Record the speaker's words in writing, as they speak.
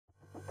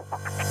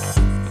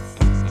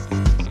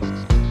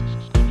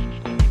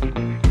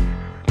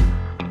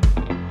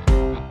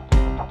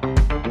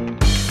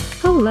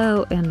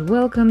Hello and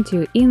welcome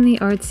to In the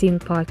Art Scene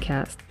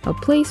podcast, a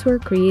place where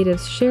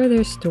creatives share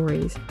their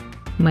stories.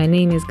 My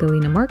name is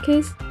Galina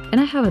Marquez, and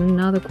I have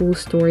another cool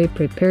story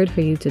prepared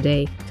for you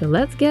today, so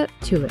let's get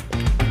to it.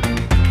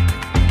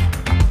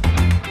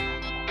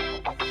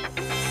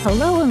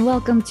 Hello and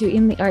welcome to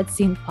In the Art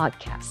Scene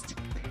podcast.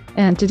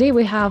 And today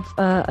we have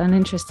an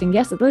interesting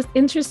guest. It's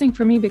interesting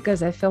for me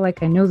because I feel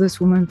like I know this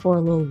woman for a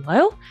little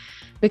while,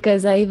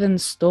 because I even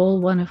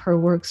stole one of her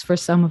works for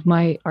some of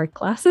my art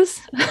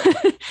classes.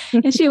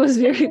 And she was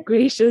very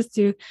gracious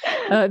to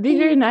be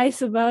very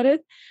nice about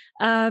it.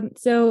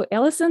 So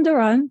Alison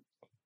Doran,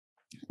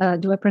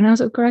 do I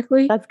pronounce it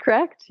correctly? That's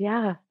correct,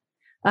 yeah.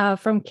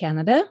 From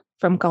Canada,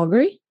 from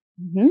Calgary.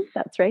 Mm-hmm,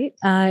 that's right.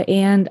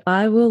 And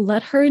I will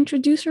let her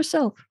introduce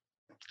herself.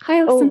 Hi,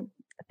 Alison. Oh,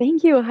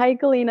 thank you. Hi,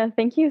 Galina.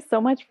 Thank you so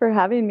much for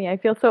having me. I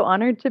feel so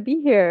honored to be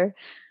here.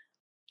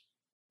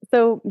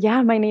 So,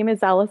 yeah, my name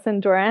is Alison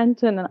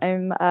Durant, and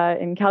I'm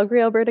in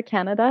Calgary, Alberta,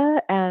 Canada,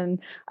 and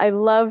I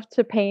love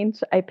to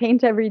paint. I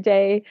paint every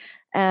day,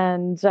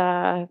 and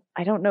I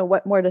don't know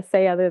what more to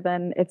say other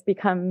than it's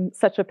become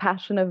such a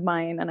passion of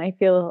mine, and I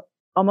feel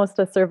almost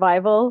a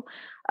survival.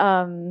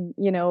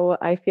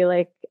 I feel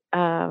like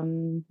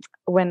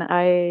when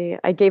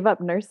I gave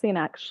up nursing,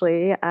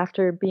 actually,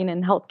 after being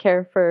in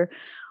healthcare for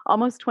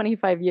almost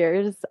 25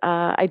 years,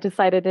 I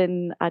decided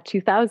in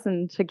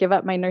 2000 to give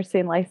up my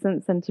nursing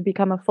license and to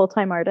become a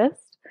full-time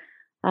artist.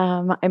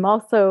 I'm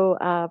also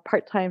a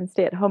part-time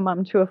stay-at-home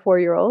mom to a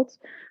 4-year-old.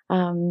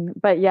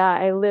 But yeah,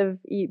 I live,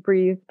 eat,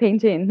 breathe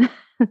painting.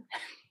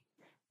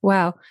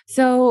 Wow.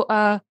 So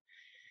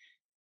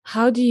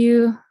how do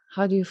you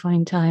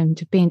find time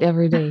to paint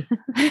every day?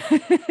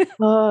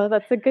 Oh,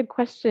 that's a good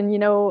question.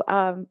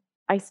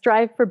 I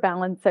strive for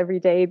balance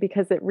every day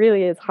because it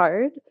really is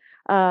hard.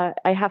 I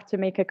have to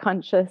make a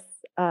conscientious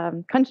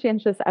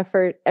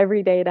effort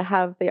every day to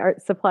have the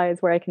art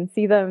supplies where I can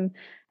see them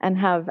and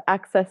have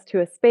access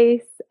to a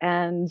space.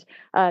 And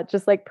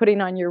just like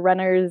putting on your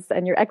runners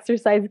and your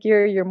exercise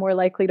gear, you're more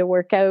likely to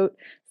work out.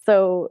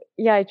 So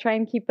yeah, I try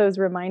and keep those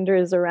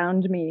reminders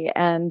around me.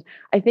 And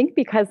I think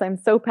because I'm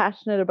so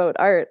passionate about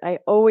art, I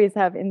always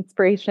have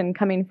inspiration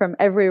coming from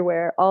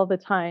everywhere all the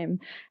time.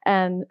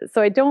 And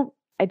so I don't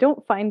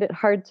find it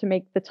hard to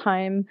make the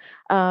time.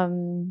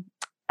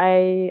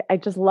 I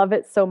just love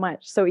it so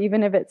much. So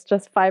even if it's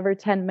just 5 or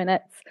 10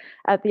 minutes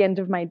at the end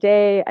of my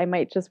day, I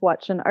might just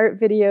watch an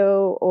art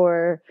video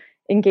or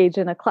engage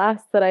in a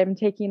class that I'm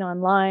taking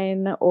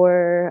online,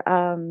 or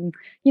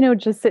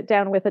just sit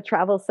down with a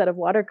travel set of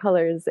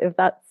watercolors if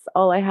that's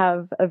all I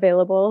have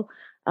available.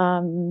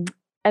 And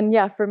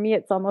yeah, for me,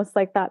 it's almost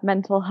like that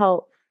mental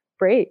health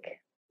break.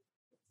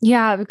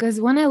 Yeah,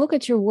 because when I look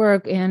at your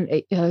work,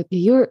 and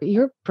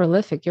you're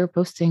prolific, you're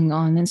posting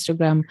on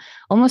Instagram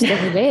almost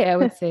every day, I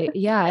would say.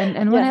 Yeah,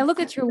 and when I look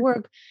at your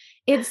work,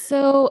 it's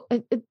so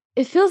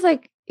it feels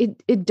like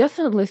it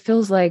definitely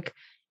feels like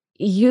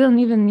you don't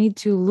even need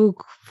to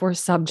look for a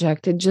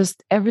subject. It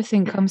just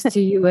everything comes to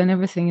you and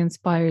everything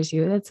inspires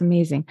you. That's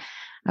amazing.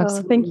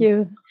 Absolutely. Oh, thank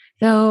you.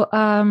 So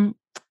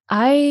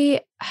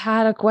I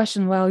had a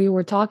question while you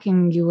were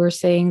talking. You were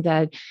saying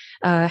that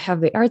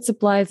have the art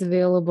supplies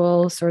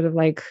available, sort of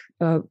like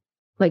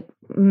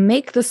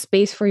make the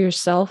space for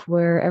yourself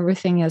where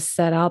everything is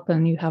set up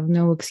and you have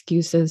no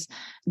excuses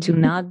to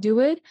not do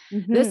it.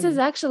 Mm-hmm. This is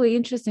actually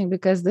interesting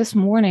because this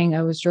morning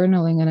I was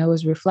journaling and I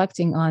was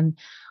reflecting on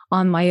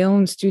my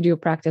own studio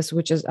practice,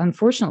 which is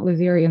unfortunately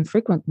very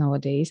infrequent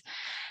nowadays.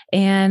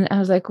 And I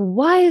was like,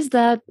 why is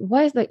that?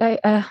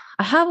 I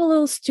have a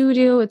little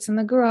studio. It's in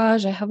the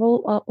garage. I have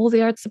all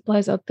the art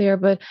supplies out there,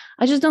 but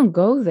I just don't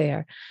go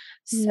there.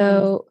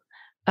 So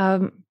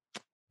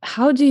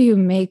how do you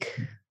make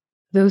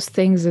those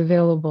things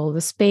available?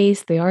 The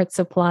space, the art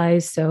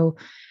supplies. So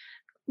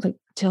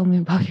tell me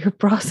about your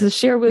process.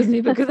 Share with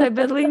me because I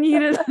badly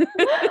need it.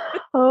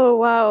 Oh,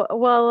 wow.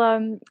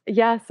 Well,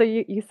 yeah. So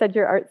you said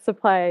your art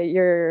supply,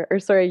 your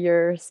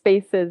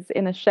space is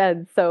in a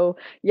shed. So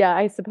yeah,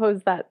 I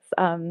suppose that's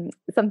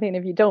something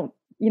if you don't,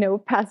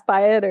 pass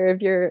by it, or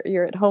if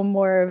you're at home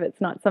more, if it's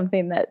not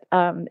something that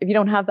if you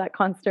don't have that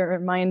constant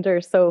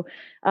reminder. So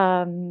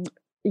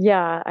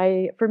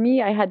yeah, for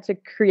me, I had to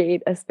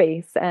create a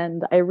space,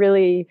 and I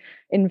really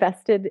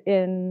invested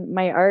in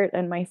my art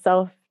and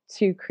myself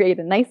to create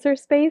a nicer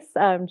space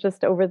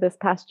just over this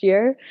past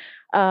year.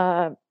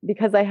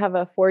 Because I have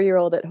a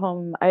 4-year-old at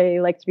home, I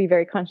like to be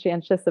very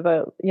conscientious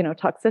about,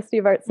 toxicity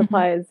of art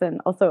supplies, mm-hmm.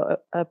 and also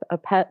a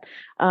pet.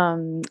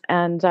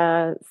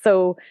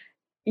 So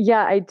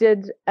yeah, I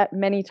did at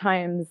many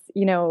times,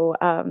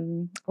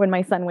 when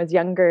my son was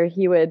younger,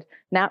 he would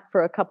nap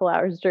for a couple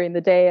hours during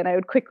the day, and I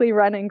would quickly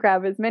run and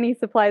grab as many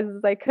supplies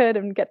as I could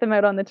and get them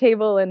out on the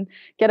table and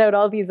get out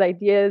all these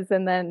ideas.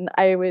 And then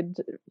I would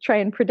try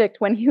and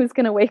predict when he was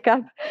going to wake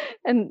up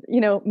and,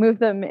 move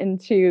them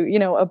into,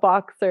 a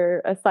box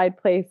or a side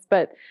place.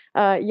 But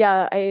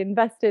yeah, I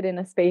invested in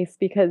a space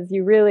because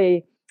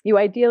you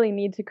ideally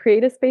need to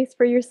create a space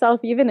for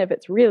yourself, even if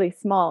it's really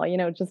small,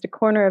 just a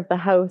corner of the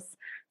house,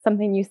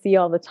 something you see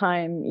all the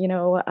time.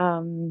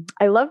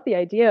 I love the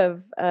idea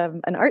of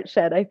an art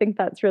shed. I think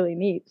that's really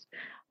neat.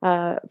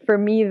 For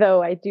me,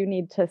 though, I do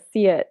need to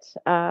see it.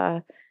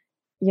 And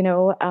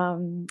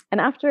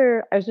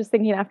after I was just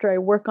thinking, after I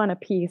work on a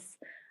piece,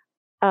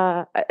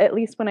 at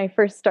least when I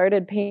first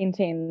started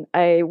painting,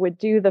 I would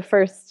do the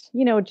first,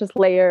 just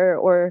layer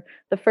or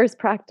the first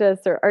practice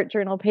or art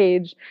journal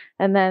page.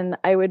 And then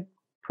I would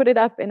put it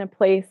up in a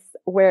place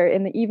where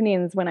in the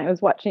evenings when I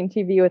was watching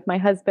TV with my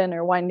husband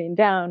or winding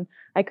down,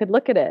 I could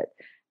look at it.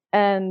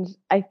 And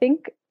I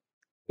think,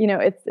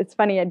 it's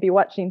funny. I'd be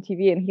watching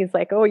TV and he's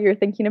like, "Oh, you're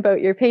thinking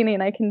about your painting.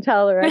 I can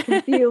tell, or I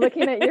can see you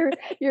looking at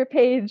your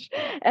page."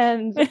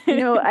 And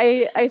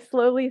I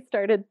slowly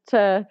started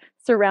to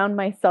surround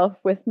myself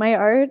with my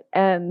art,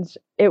 and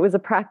it was a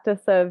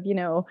practice of,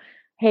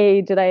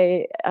 hey, did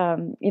I,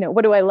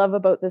 what do I love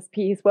about this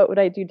piece? What would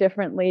I do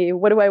differently?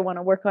 What do I want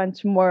to work on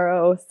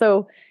tomorrow?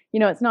 So,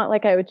 it's not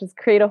like I would just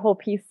create a whole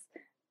piece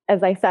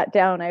as I sat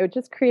down. I would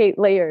just create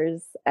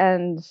layers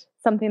and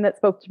something that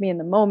spoke to me in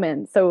the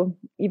moment. So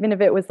even if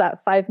it was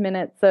that 5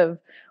 minutes of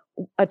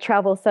a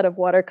travel set of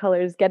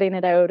watercolors, getting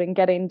it out and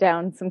getting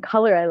down some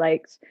color I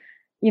liked,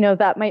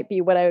 that might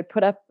be what I would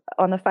put up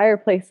on the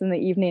fireplace in the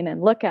evening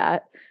and look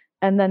at.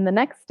 And then the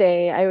next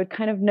day I would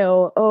kind of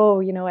know,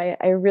 oh,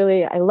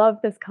 I love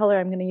this color.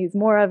 I'm going to use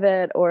more of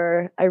it.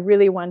 Or I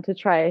really want to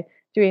try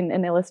doing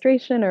an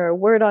illustration or a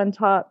word on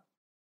top.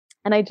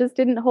 And I just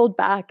didn't hold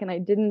back. And I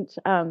didn't,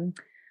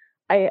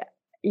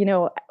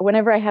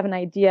 whenever I have an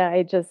idea,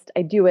 I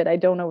do it. I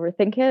don't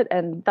overthink it.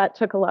 And that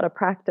took a lot of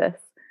practice.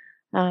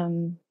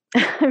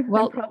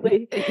 Well,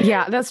 probably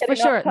yeah, that's for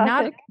sure.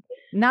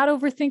 Not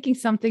overthinking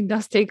something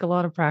does take a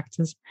lot of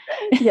practice.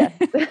 Yes.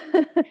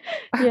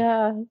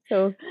 Yeah.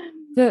 So,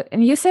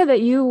 and you said that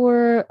you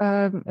were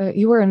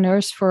a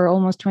nurse for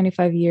almost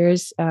 25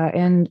 years,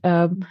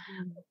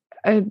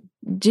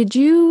 did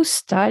you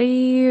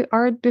study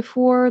art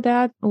before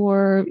that,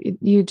 or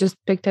you just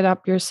picked it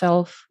up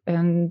yourself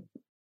and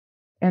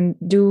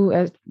do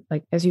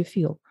as you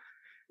feel?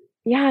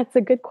 Yeah, it's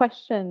a good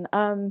question.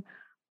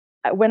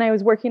 When I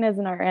was working as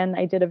an RN,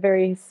 I did a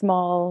very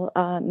small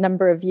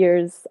number of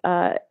years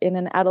in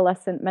an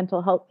adolescent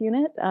mental health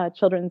unit,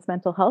 children's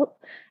mental health.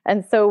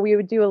 And so we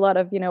would do a lot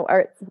of,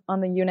 arts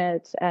on the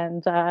unit.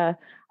 And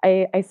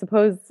I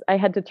suppose I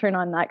had to turn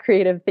on that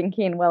creative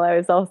thinking while I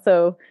was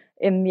also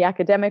in the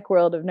academic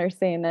world of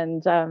nursing.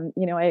 And,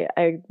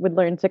 I would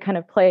learn to kind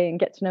of play and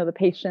get to know the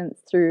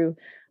patients through,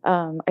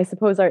 I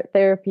suppose, art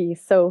therapy.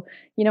 So,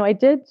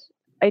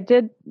 I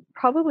did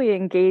probably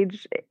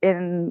engage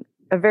in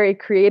a very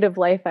creative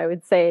life, I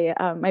would say.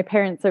 My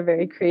parents are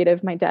very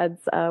creative. My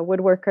dad's a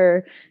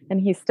woodworker, and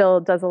he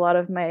still does a lot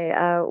of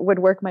my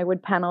woodwork, my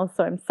wood panels.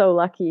 So I'm so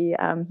lucky.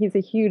 He's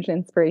a huge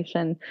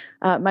inspiration.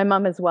 My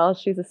mom as well.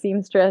 She's a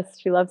seamstress.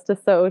 She loves to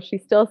sew. She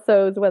still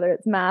sews, whether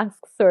it's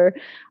masks or,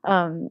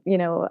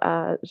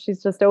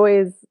 she's just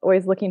always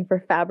looking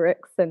for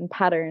fabrics and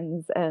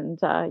patterns. And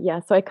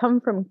so I come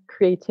from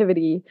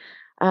creativity.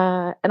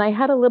 And I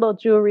had a little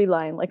jewelry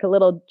line, like a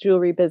little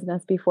jewelry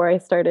business before I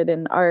started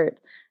in art.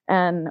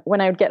 And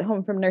when I would get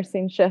home from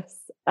nursing shifts,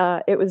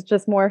 it was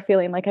just more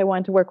feeling like I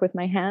wanted to work with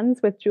my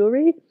hands with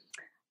jewelry.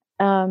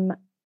 And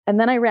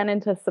then I ran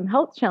into some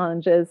health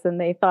challenges,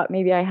 and they thought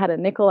maybe I had a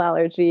nickel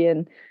allergy.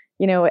 And,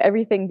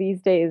 everything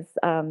these days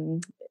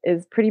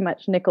is pretty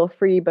much nickel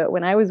free. But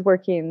when I was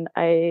working,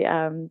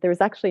 there was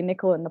actually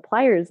nickel in the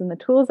pliers and the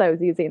tools I was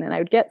using. And I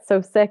would get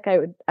so sick, I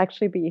would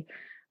actually be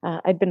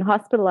I'd been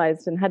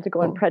hospitalized and had to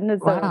go on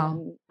prednisone. Wow.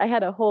 And I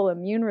had a whole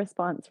immune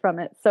response from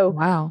it. So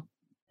wow.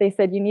 They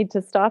said, you need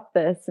to stop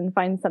this and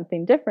find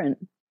something different.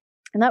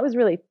 And that was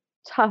really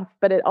tough,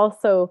 but it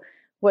also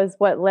was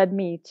what led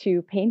me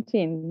to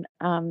painting,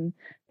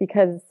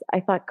 because I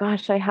thought,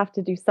 gosh, I have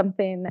to do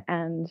something.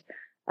 And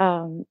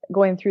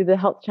going through the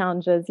health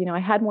challenges, I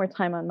had more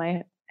time on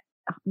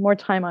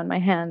my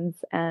hands,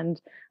 and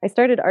I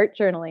started art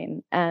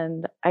journaling.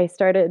 And I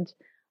started,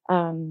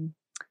 I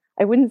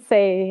wouldn't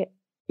say,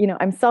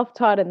 I'm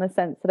self-taught in the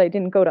sense that I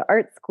didn't go to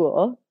art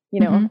school.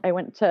 I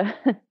went to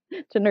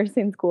to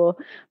nursing school,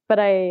 but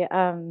I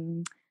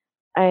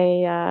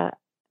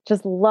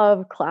just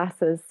love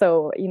classes.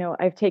 So,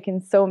 I've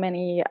taken so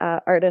many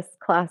artist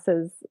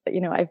classes.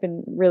 I've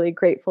been really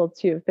grateful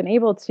to have been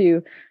able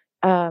to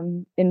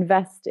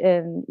invest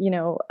in,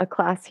 a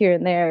class here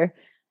and there.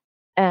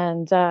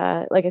 And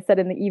like I said,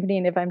 in the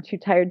evening, if I'm too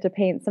tired to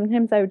paint,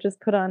 sometimes I would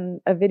just put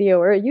on a video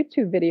or a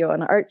YouTube video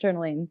on art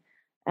journaling.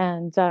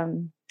 And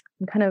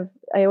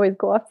I always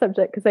go off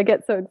subject because I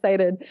get so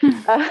excited.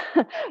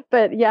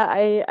 But yeah,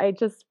 I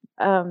just,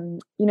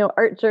 art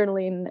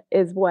journaling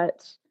is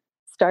what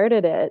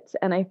started it.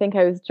 And I think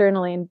I was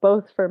journaling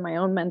both for my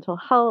own mental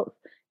health.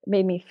 It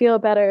made me feel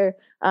better.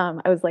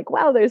 I was like,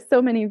 wow, there's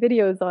so many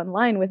videos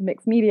online with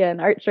mixed media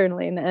and art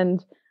journaling.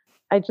 And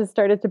I just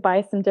started to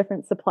buy some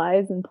different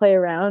supplies and play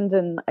around.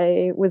 And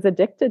I was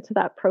addicted to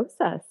that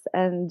process.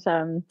 And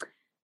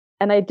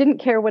I didn't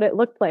care what it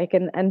looked like.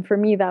 And for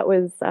me, that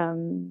was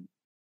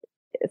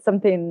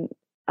something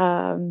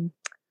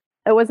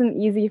it wasn't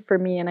easy for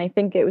me. And I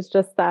think it was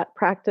just that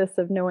practice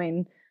of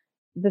knowing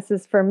this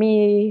is for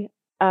me.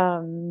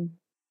 I'm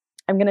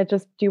going to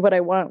just do what I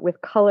want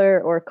with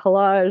color or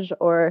collage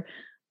or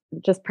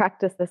just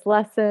practice this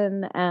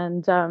lesson.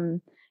 And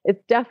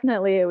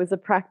it was a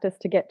practice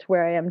to get to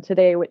where I am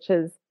today, which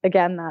is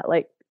again that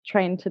like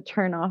trying to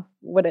turn off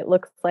what it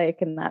looks like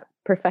and that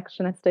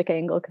perfectionistic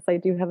angle, because I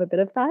do have a bit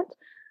of that.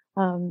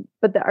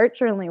 But the art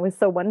journaling was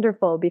so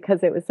wonderful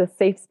because it was a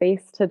safe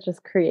space to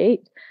just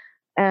create.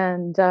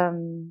 And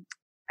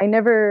I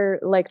never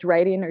liked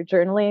writing or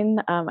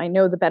journaling. I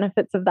know the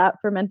benefits of that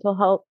for mental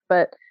health,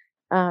 but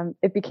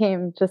it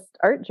became just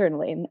art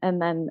journaling and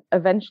then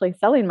eventually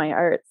selling my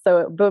art. So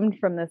it boomed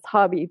from this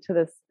hobby to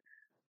this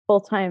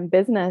full-time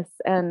business.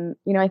 And,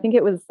 I think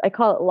I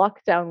call it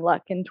lockdown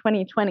luck in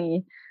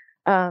 2020.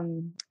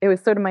 It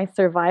was sort of my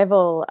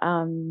survival.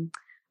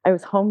 I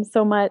was home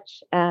so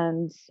much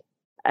and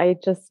I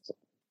just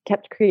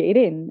kept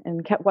creating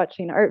and kept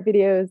watching art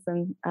videos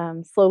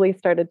and slowly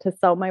started to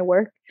sell my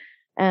work.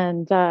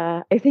 And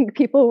I think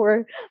people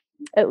were,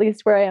 at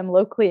least where I am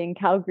locally in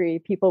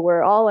Calgary, people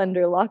were all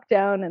under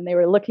lockdown and they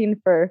were looking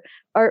for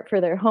art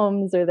for their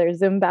homes or their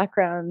Zoom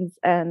backgrounds.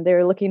 And they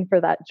were looking for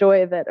that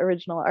joy that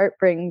original art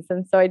brings.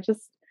 And so I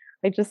just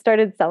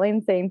started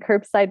selling, saying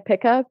curbside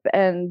pickup,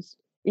 and,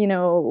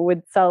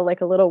 would sell like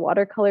a little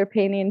watercolor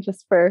painting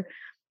just for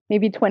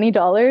maybe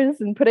 $20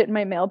 and put it in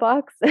my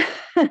mailbox.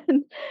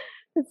 And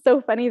it's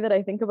so funny that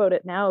I think about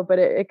it now, but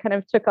it kind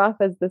of took off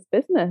as this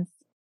business.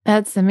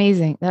 That's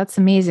amazing. That's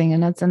amazing.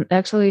 And that's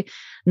actually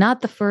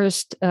not the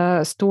first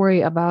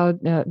story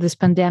about this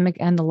pandemic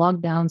and the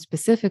lockdown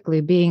specifically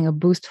being a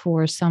boost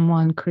for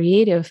someone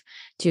creative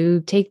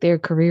to take their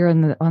career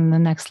on the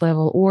next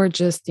level, or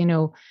just,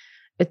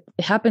 it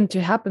happened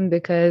to happen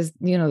because,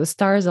 the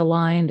stars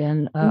aligned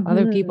and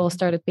other people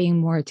started paying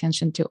more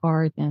attention to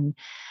art. And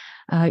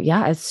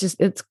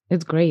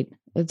it's great.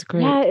 It's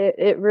great. Yeah,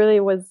 it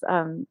really was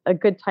a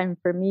good time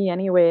for me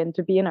anyway. And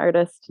to be an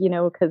artist,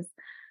 because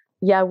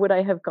would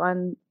I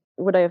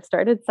have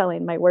started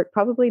selling my work?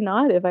 Probably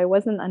not, if I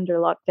wasn't under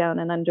lockdown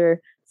and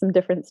under some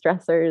different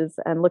stressors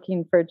and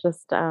looking for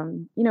just,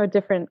 a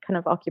different kind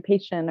of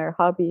occupation or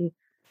hobby.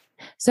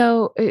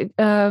 So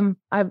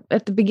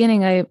at the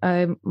beginning,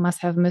 I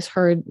must have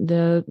misheard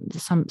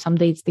some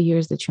dates, the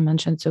years that you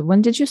mentioned. So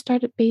when did you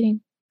start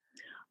painting?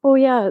 Oh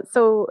yeah.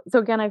 So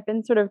again, I've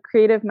been sort of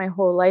creative my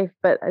whole life,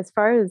 but as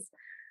far as,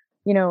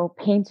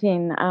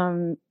 painting,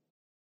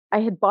 I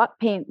had bought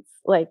paints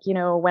like,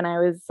 when I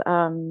was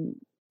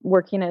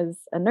working as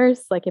a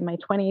nurse, like in my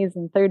 20s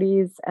and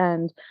 30s,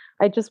 and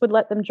I just would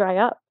let them dry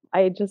up.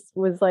 I just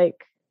was like,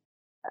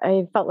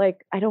 I felt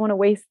like I don't want to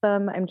waste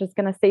them. I'm just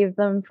going to save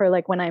them for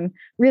like when I'm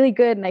really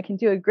good and I can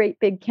do a great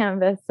big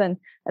canvas. And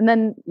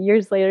then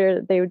years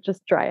later, they would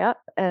just dry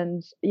up.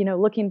 And,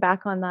 looking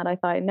back on that, I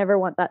thought I never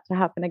want that to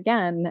happen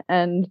again.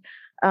 And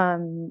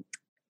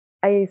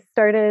I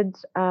started,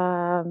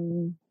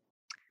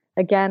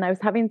 again, I was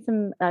having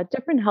some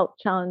different health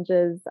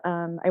challenges.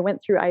 I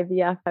went through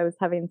IVF. I was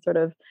having sort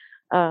of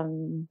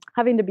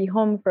having to be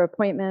home for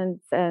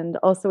appointments, and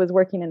also was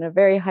working in a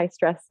very high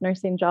stress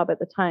nursing job at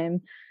the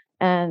time.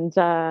 And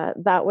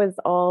that was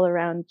all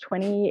around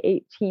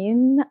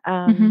 2018,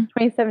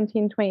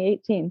 2017,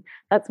 2018.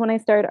 That's when I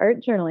started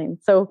art journaling.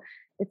 So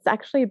it's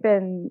actually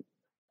been,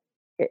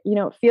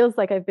 it feels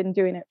like I've been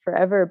doing it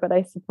forever, but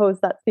I suppose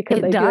that's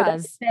because I do it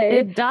every day.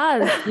 It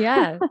does.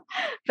 Yeah.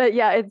 But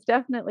yeah, it's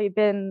definitely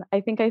been,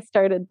 I think I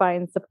started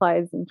buying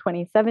supplies in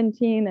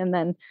 2017 and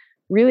then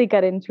really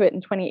got into it in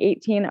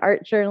 2018,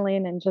 art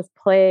journaling and just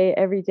play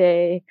every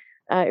day.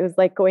 It was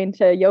like going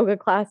to yoga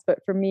class, but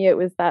for me, it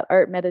was that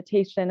art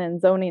meditation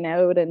and zoning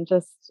out and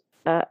just,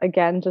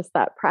 again, just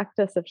that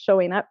practice of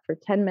showing up for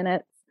 10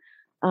 minutes,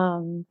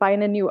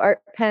 buying a new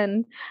art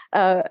pen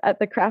at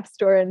the craft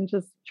store and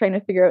just trying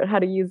to figure out how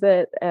to use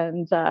it.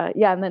 And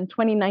and then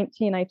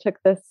 2019, I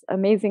took this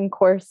amazing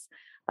course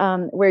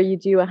where you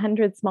do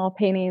 100 small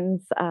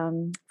paintings.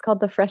 It's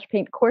called the Fresh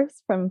Paint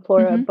course from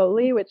Flora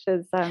Bowley, which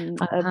is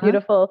a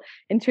beautiful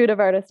intuitive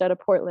artist out of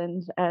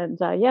Portland. And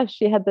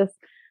she had this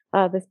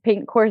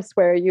paint course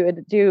where you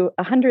would do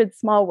 100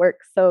 small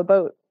works, so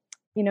about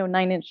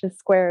 9 inches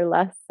square or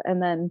less,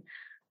 and then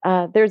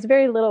there's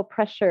very little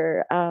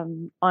pressure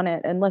on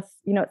it, unless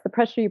it's the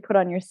pressure you put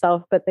on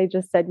yourself. But they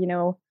just said,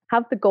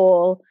 have the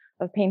goal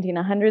of painting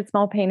 100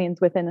 small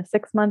paintings within a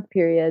 6-month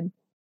period.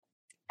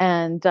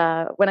 And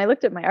when I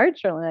looked at my art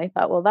journal, I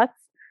thought, well,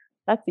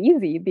 that's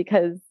easy,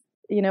 because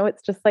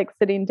it's just like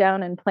sitting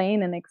down and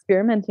playing and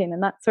experimenting,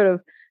 and that's sort of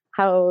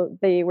how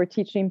they were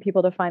teaching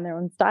people to find their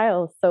own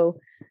style. So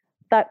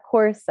that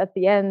course at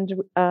the end,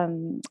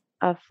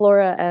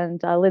 Flora and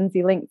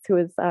Lindsay Links, who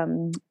is a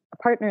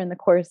partner in the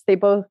course, they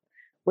both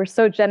were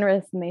so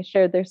generous, and they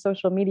shared their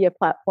social media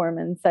platform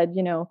and said,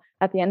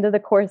 at the end of the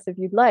course, if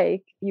you'd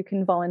like, you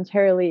can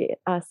voluntarily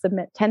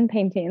submit 10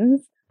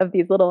 paintings of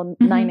these little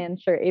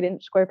 9-inch or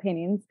 8-inch square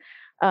paintings,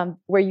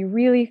 where you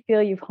really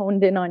feel you've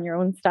honed in on your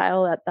own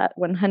style at that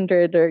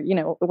 100, or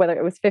whether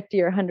it was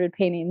 50 or 100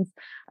 paintings.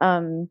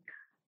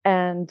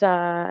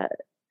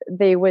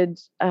 they would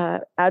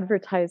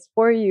advertise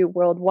for you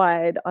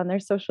worldwide on their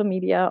social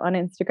media, on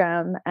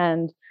Instagram.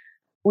 And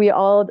we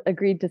all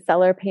agreed to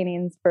sell our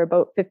paintings for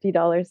about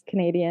 $50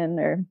 Canadian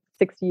or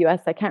 60 US.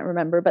 I can't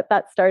remember, but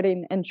that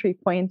starting entry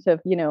point of,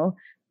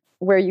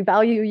 where you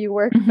value your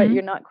work, but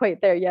you're not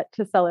quite there yet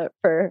to sell it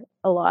for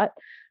a lot.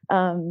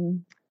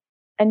 And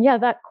yeah,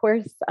 that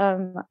course,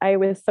 I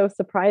was so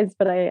surprised,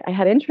 but I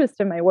had interest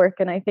in my work.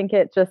 And I think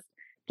it just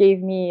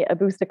gave me a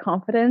boost of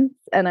confidence.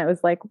 And I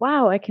was like,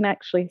 wow, I can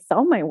actually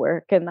sell my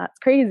work. And that's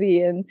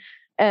crazy.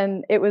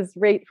 And it was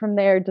right from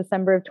there,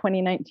 December of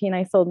 2019,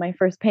 I sold my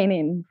first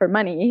painting for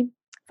money.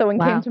 Someone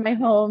came to my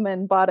home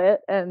and bought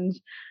it. And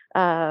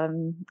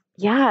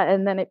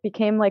and then it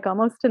became like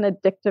almost an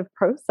addictive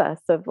process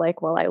of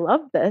like, well, I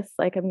love this.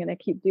 Like, I'm going to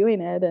keep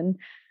doing it. And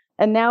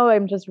now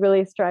I'm just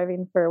really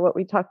striving for what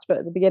we talked about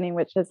at the beginning,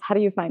 which is how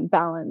do you find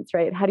balance,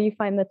 right? How do you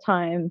find the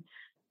time?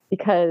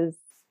 Because,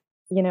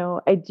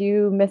 I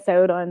do miss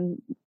out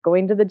on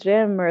going to the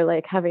gym or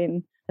like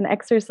having an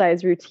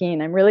exercise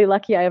routine. I'm really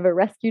lucky. I have a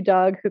rescue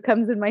dog who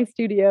comes in my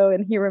studio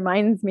and he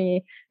reminds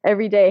me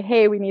every day,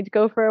 hey, we need to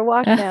go for a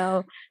walk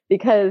now,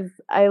 because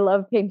I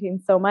love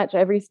painting so much.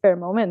 Every spare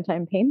moment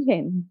I'm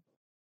painting.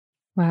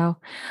 Wow.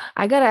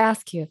 I got to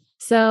ask you.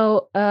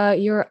 So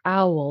your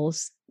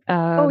owls,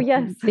 oh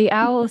yes, the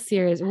owl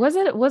series, was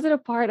it a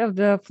part of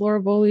the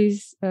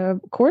Floribolis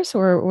course,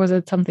 or was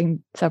it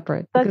something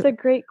separate? That's a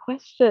great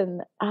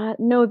question.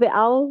 No, the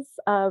owls,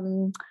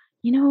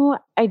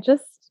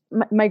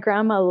 my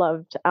grandma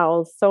loved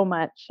owls so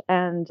much,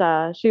 and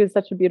she was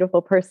such a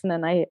beautiful person.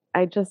 And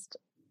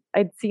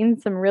I'd seen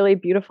some really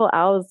beautiful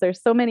owls.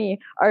 There's so many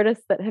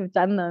artists that have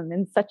done them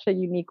in such a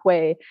unique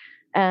way.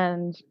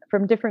 And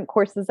from different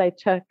courses I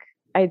took,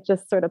 I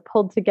just sort of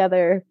pulled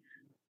together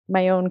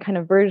my own kind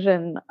of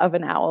version of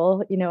an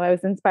owl. I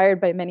was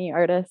inspired by many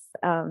artists,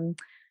 and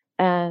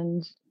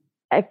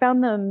I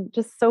found them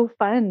just so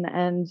fun.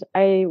 And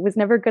I was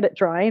never good at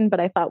drawing, but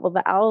I thought, well,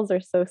 the owls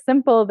are so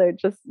simple. They're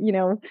just,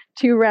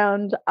 two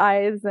round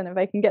eyes. And if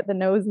I can get the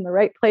nose in the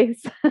right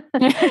place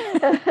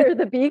or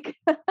the beak,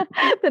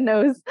 the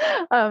nose.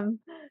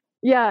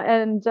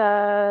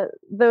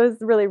 Those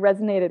really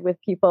resonated with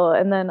people.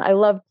 And then I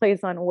love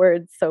plays on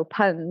words, so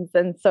puns.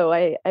 And so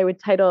I would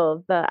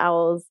title the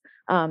owls,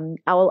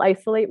 Owl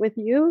Isolate With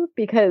You,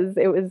 because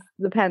it was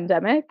the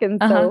pandemic.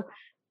 And so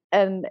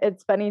and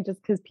it's funny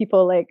just because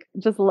people like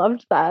just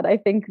loved that. I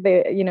think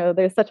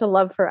there's such a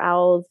love for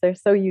owls. They're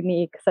so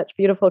unique, such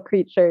beautiful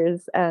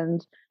creatures,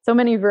 and so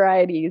many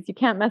varieties. You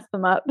can't mess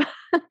them up.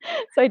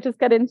 So I just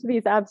got into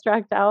these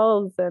abstract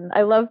owls, and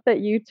I love that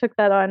you took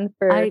that on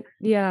for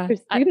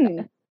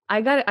students.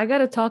 I got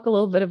to talk a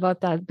little bit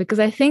about that, because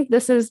I think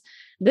this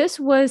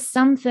was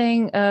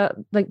something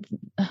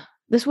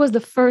this was the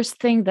first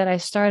thing that I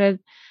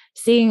started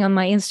seeing on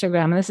my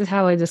Instagram. And this is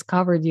how I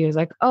discovered you. It's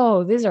like,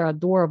 oh, these are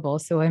adorable.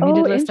 So I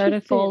immediately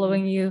started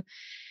following you.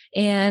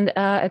 And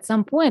at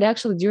some point,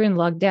 actually during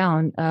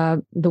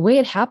lockdown, the way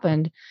it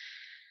happened,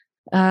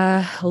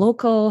 my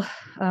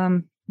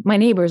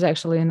neighbors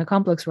actually in the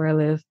complex where I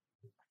live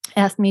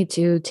asked me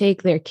to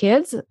take their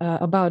kids,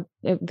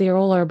 they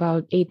all are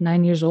about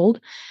 8-9 years old,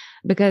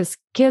 because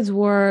kids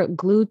were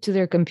glued to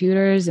their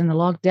computers in the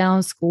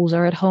lockdown. Schools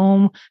are at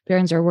home,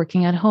 parents are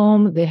working at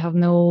home, they have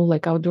no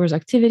like outdoors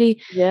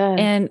activity.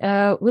 And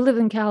we live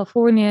in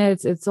California.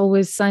 It's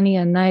always sunny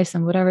and nice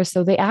and whatever.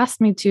 So they asked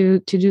me to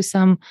do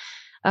some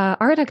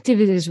art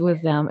activities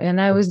with them. And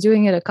I was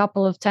doing it a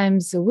couple of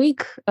times a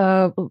week,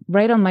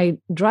 right on my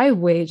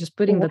driveway, just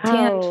putting the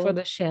tent for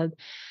the shed.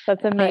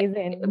 That's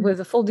amazing. With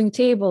a folding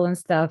table and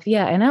stuff.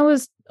 Yeah. And I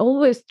was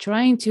always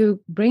trying to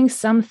bring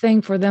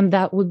something for them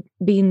that would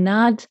be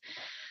not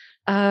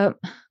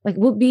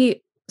would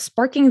be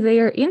sparking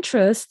their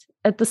interest,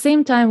 at the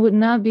same time would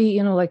not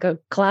be, like a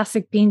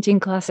classic painting,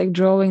 classic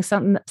drawing,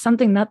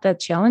 something not that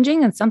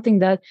challenging, and something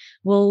that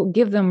will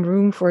give them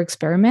room for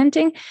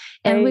experimenting.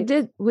 And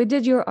we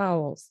did your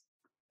owls.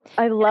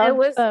 I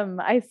loved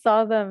them. I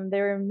saw them. They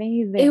were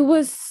amazing. It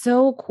was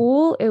so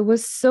cool. It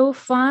was so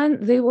fun.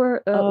 They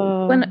were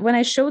when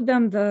I showed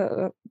them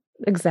the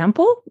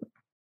example,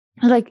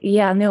 like,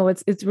 yeah, no,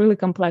 it's really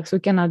complex. We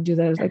cannot do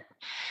that. It's like,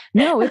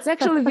 no, it's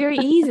actually very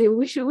easy.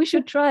 We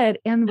should try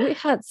it. And we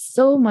had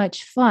so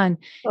much fun.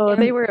 Oh,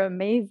 they were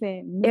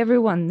amazing.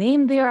 Everyone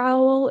named their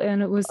owl,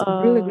 and it was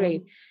really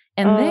great.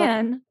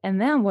 And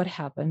then what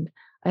happened?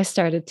 I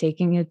started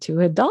taking it to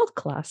adult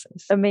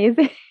classes.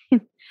 Amazing.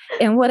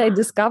 And what I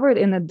discovered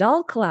in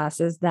adult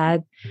classes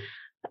that,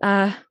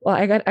 I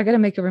got to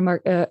make a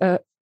remark.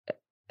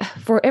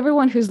 For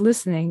everyone who's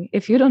listening,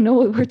 if you don't know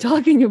what we're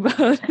talking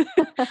about,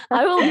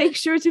 I will make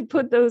sure to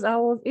put those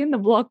owls in the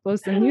blog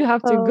post, and you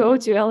have to go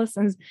to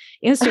Allison's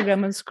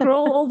Instagram and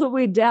scroll all the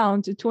way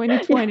down to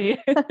 2020.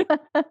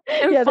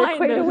 They're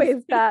quite a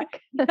ways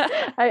back.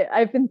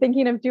 I've been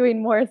thinking of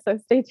doing more, so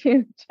stay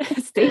tuned.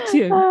 Stay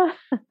tuned.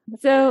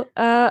 So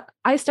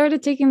I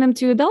started taking them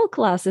to adult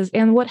classes,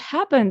 and what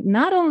happened,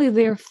 not only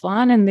they're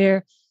fun and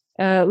they're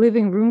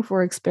leaving room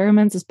for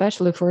experiments,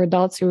 especially for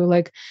adults who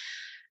like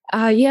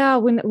Yeah,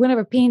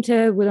 whenever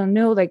painted, we don't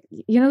know. Like,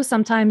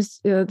 sometimes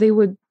they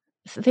would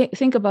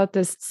think about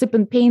this sip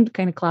and paint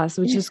kind of class,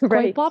 which is quite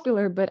Right.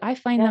 popular, but I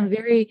find Yeah. them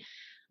very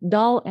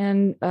dull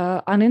and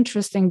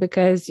uninteresting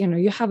because,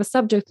 you have a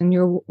subject and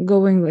you're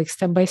going like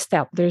step by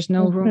step. There's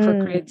no room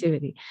for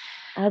creativity.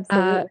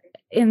 Absolutely.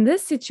 In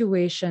this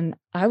situation,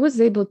 I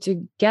was able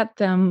to get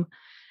them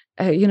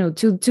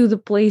to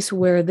the place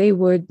where they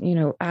would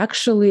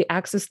actually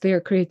access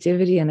their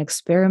creativity and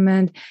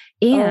experiment,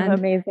 and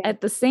Amazing. at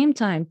the same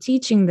time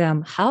teaching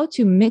them how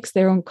to mix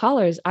their own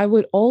colors. I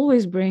would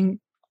always bring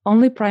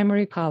only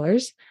primary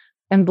colors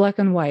and black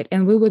and white,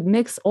 and we would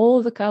mix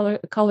all the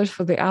colors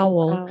for the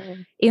owl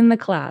in the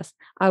class.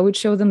 I would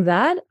show them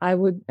that. I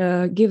would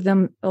give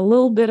them a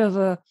little bit of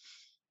a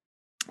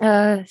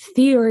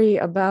theory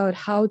about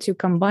how to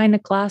combine the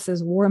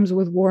classes, warms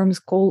with warms,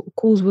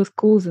 cools with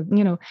cools,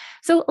 and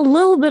so a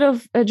little bit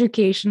of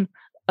education,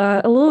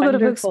 a little bit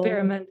of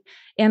experiment,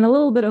 and a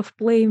little bit of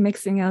play,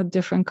 mixing out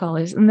different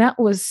colors, and that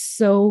was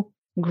so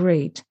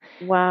great.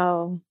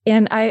 Wow.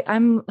 And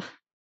I'm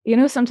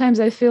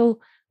sometimes I feel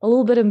a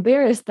little bit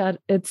embarrassed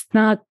that it's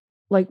not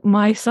like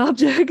my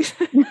subject.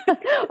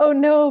 Oh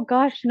no,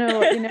 gosh,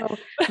 no.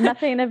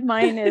 Nothing of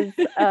mine is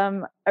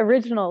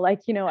original.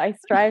 Like, I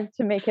strive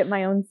to make it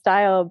my own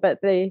style, but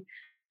I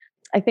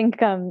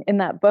think in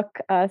that book,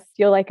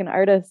 Steal Like an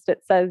Artist,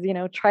 it says,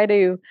 try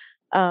to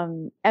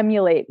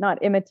emulate,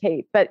 not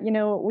imitate. But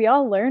we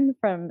all learn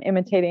from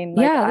imitating.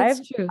 Like, yeah,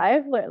 that's true.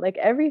 I've learned, like,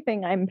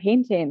 everything I'm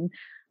painting,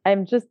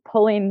 I'm just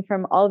pulling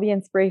from all the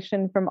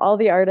inspiration from all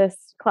the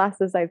artists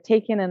classes I've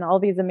taken and all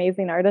these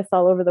amazing artists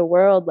all over the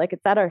world. Like,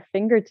 it's at our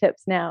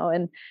fingertips now.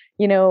 And,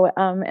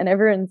 and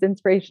everyone's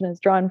inspiration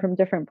is drawn from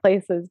different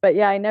places. But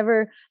yeah,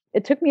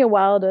 it took me a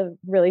while to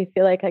really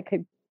feel like I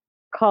could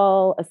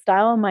call a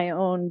style my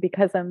own,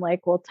 because I'm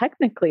like, well,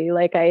 technically,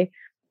 like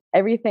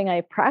everything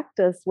I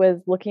practice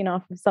was looking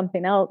off of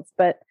something else.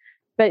 But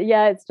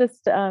yeah, it's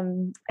just,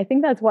 I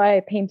think that's why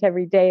I paint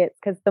every day. It's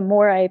because the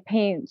more I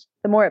paint,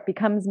 the more it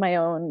becomes my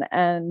own.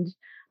 And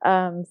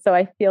so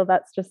I feel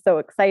that's just so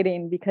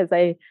exciting, because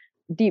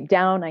deep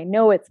down, I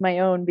know it's my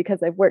own,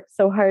 because I've worked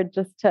so hard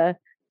just to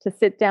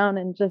sit down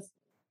and just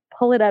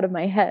pull it out of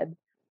my head.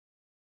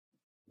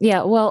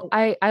 Yeah, well,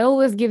 I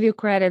always give you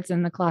credits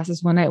in the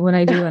classes when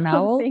I do an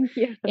owl. Thank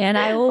you. And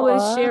I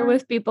always share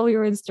with people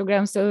your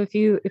Instagram. So if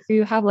you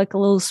have like a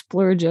little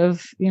splurge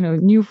of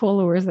new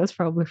followers, that's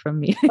probably from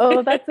me.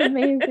 Oh, that's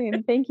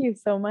amazing. Thank you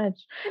so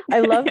much.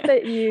 I love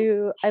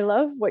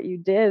what you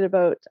did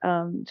about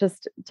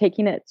just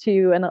taking it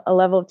to a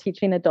level of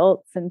teaching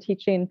adults and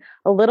teaching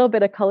a little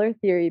bit of color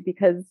theory,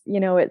 because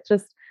it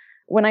just,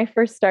 when I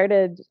first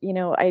started,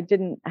 I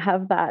didn't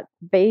have that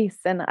base,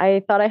 and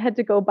I thought I had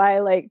to go buy,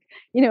 like,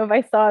 if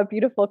I saw a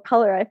beautiful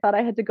color, I thought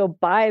I had to go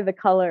buy the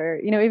color,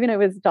 even if it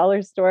was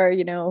dollar store,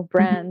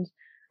 brand.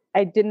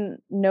 I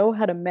didn't know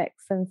how to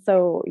mix. And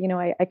so,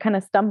 I kind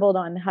of stumbled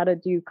on how to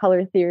do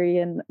color theory,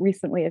 and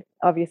recently I've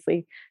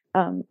obviously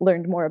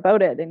learned more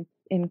about it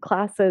in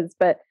classes.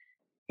 But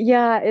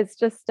yeah, it's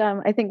just,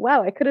 I think,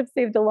 wow, I could have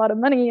saved a lot of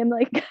money in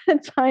like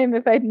time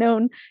if I'd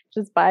known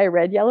just buy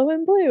red, yellow,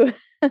 and blue.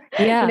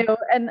 Yeah.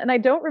 And I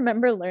don't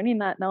remember learning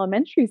that in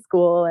elementary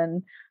school.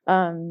 And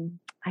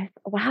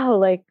wow,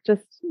 like,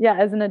 just, yeah,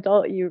 as an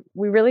adult,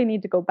 we really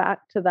need to go back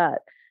to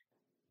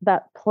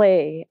that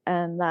play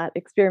and that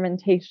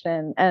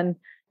experimentation, and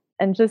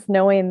just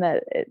knowing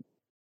that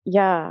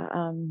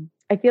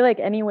I feel like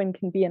anyone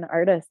can be an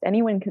artist.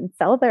 Anyone can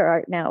sell their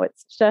art now.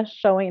 It's just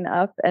showing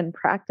up and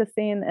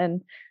practicing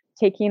and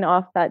taking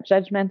off that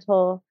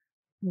judgmental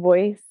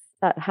voice,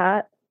 that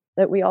hat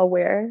that we all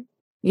wear.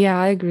 Yeah,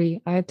 I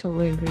agree. I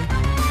totally agree.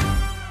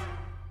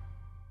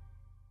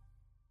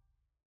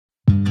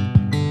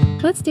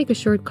 Let's take a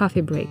short coffee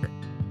break.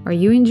 Are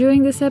you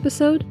enjoying this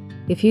episode?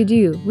 If you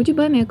do, would you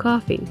buy me a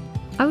coffee?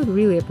 I would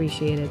really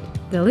appreciate it.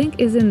 The link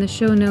is in the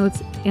show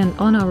notes and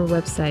on our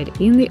website,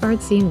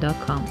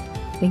 intheartscene.com.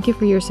 Thank you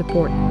for your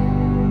support.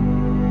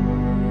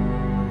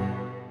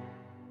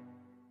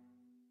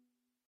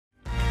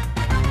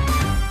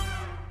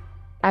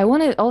 I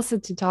wanted also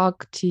to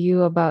talk to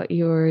you about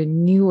your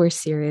newer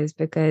series,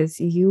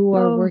 because you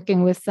are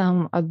working with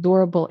some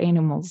adorable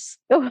animals.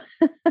 Oh,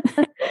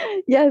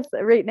 yes.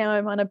 Right now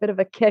I'm on a bit of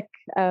a kick.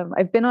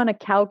 I've been on a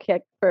cow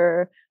kick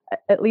for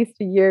at least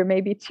a year,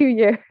 maybe 2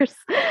 years.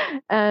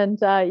 And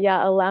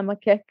a llama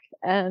kick.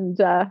 And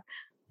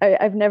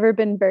I've never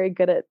been very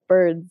good at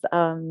birds,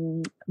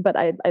 but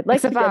I'd like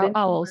Except to get into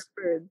owls.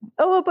 Birds.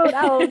 Oh, about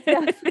owls,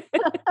 yes.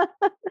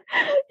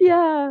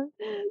 Yeah.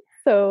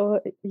 So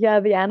yeah,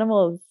 the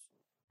animals,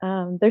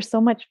 they're so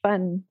much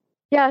fun.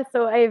 Yeah,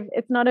 so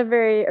it's not a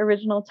very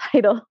original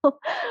title.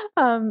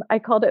 I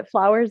called it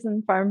Flowers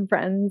and Farm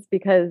Friends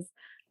because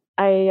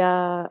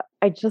I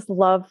just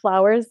love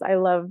flowers. I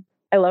love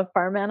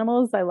farm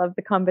animals. I love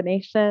the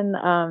combination.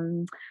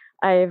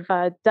 I've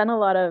done a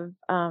lot of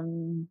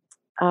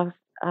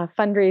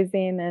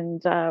fundraising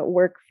and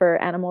work for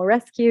animal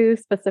rescue,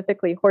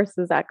 specifically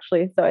horses,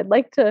 actually. So I'd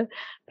like to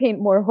paint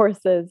more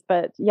horses.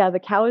 But yeah, the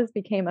cows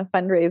became a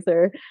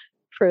fundraiser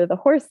for the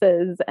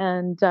horses.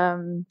 And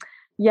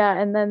yeah,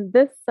 and then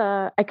this,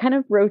 I kind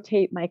of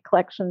rotate my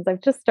collections.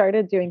 I've just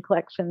started doing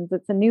collections.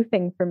 It's a new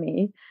thing for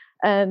me.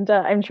 And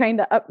I'm trying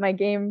to up my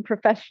game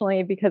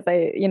professionally because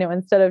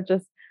instead of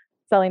just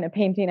selling a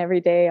painting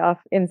every day off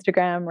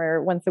Instagram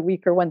or once a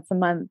week or once a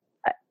month,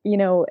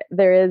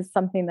 there is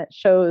something that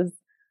shows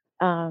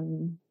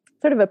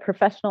sort of a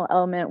professional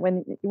element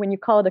when you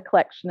call it a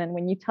collection and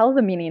when you tell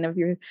the meaning of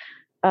your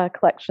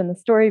collection, the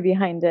story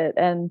behind it.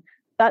 And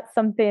that's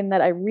something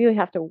that I really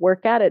have to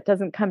work at. It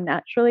doesn't come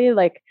naturally.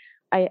 Like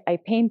I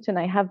paint and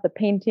I have the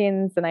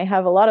paintings and I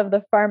have a lot of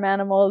the farm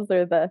animals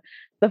or the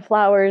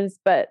flowers,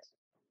 but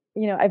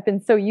I've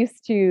been so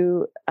used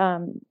to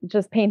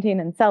just painting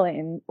and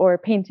selling or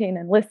painting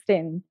and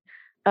listing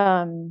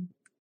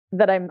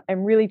that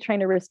I'm really trying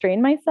to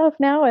restrain myself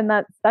now, and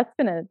that's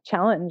been a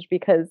challenge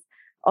because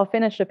I'll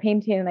finish a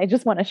painting and I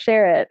just want to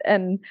share it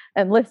and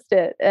list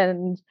it,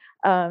 and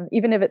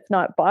even if it's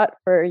not bought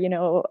for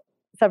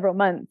several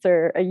months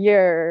or a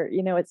year,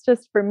 it's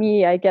just for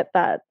me. I get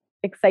that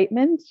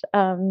excitement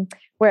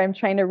where I'm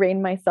trying to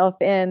rein myself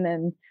in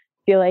and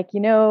feel like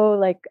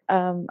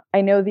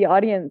I know the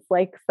audience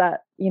likes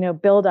that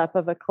build up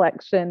of a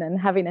collection and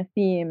having a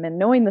theme and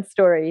knowing the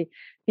story,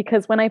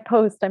 because when I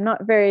post I'm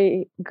not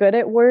very good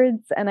at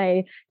words and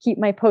I keep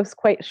my posts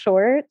quite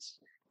short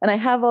and I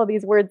have all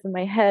these words in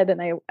my head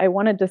and I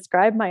want to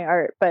describe my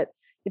art, but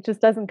it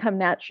just doesn't come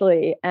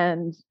naturally.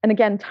 And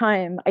again,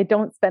 I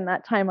don't spend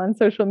that time on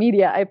social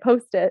media. I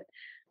post it,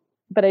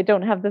 but I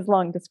don't have this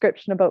long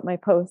description about my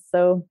posts.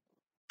 So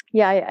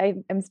yeah,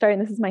 I'm starting.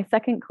 This is my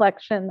second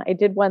collection. I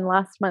did one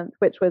last month,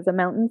 which was a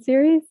mountain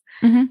series,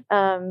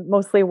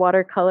 mostly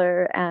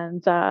watercolor.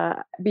 And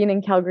being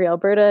in Calgary,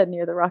 Alberta,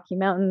 near the Rocky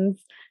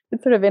Mountains,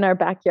 it's sort of in our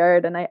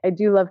backyard, and I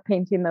do love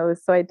painting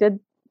those. So I did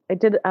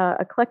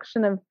a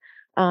collection of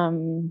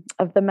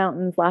the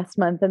mountains last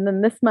month, and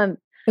then this month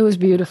it was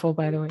beautiful,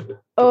 by the way.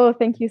 Oh,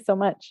 thank you so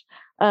much.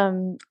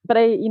 But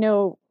I,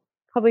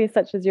 probably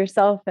such as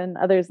yourself and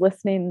others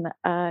listening,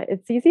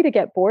 it's easy to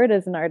get bored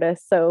as an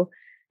artist. So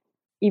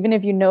even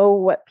if you know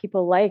what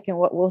people like and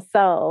what will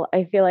sell,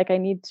 I feel like I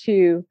need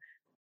to,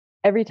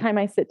 every time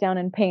I sit down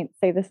and paint,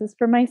 say, this is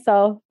for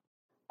myself.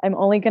 I'm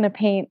only going to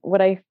paint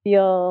what I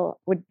feel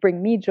would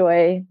bring me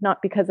joy,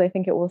 not because I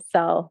think it will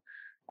sell.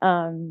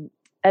 And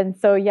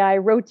so, yeah, I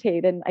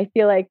rotate. And I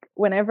feel like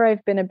whenever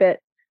I've been a bit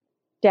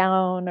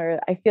down, or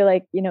I feel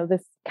like,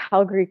 this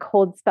Calgary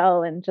cold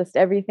spell and just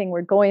everything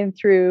we're going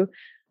through,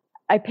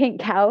 I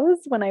paint cows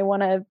when I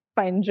want to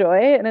find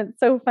joy. And it's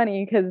so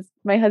funny because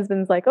my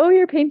husband's like, oh,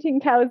 you're painting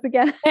cows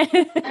again.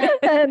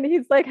 And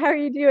he's like, how are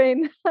you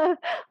doing? I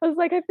was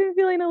like, I've been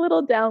feeling a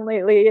little down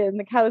lately and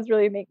the cows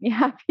really make me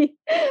happy.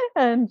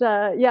 And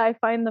yeah, I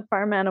find the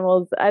farm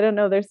animals, I don't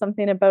know, there's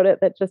something about it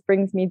that just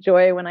brings me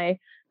joy when I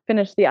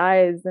finish the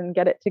eyes and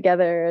get it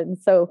together. And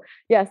so,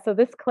 yeah, so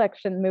this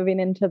collection moving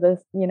into this,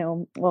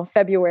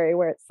 February,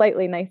 where it's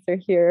slightly nicer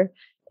here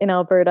in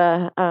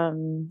Alberta,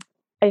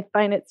 I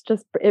find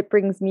it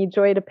brings me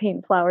joy to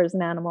paint flowers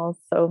and animals.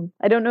 So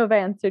I don't know if I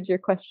answered your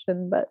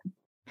question, but.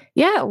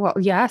 Yeah, well,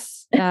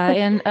 yes.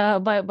 And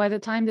by the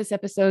time this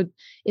episode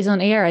is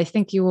on air, I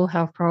think you will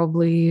have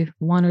probably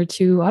one or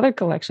two other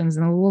collections,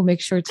 and we'll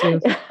make sure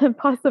to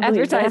possibly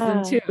advertise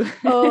them too.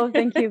 Oh,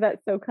 thank you.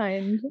 That's so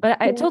kind.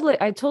 But I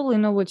totally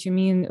know what you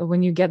mean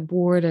when you get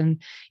bored and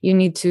you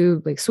need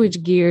to like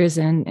switch gears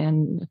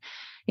and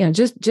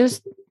just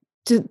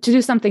to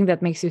do something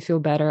that makes you feel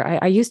better.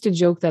 I used to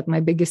joke that my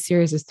biggest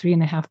series is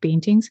 3.5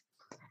 paintings.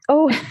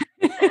 Oh,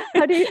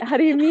 how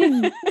do you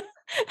mean?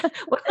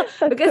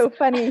 That's so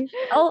funny.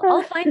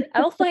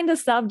 I'll find a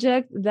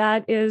subject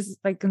that is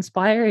like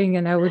inspiring,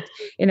 and I would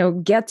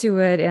get to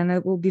it, and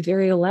it will be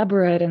very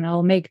elaborate, and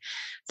I'll make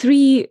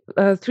three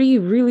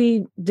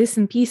really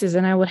decent pieces,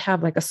 and I would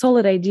have like a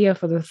solid idea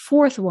for the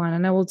fourth one,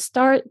 and I will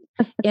start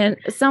and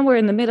somewhere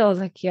in the middle I was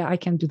like, yeah, I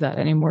can't do that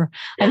anymore.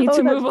 I need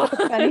to move on.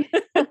 Funny.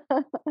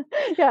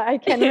 Yeah, I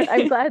can.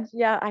 I'm glad.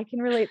 Yeah, I can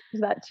relate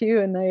to that too.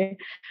 And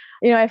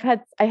I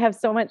have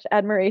so much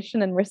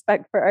admiration and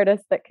respect for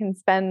artists that can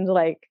spend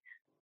like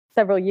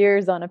several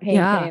years on a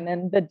painting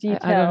and the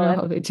detail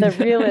and the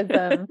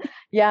realism.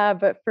 Yeah.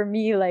 But for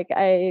me, like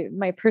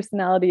my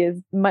personality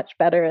is much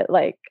better at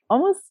like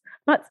almost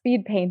not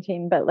speed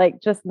painting, but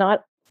like just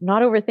not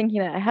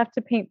overthinking it. I have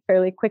to paint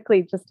fairly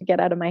quickly just to get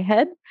out of my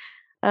head.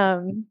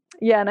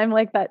 Yeah. And I'm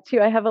like that too.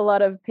 I have a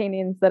lot of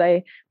paintings that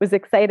I was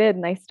excited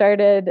and I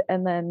started,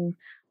 and then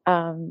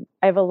I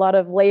have a lot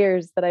of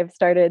layers that I've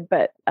started,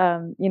 but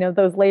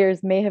those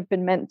layers may have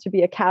been meant to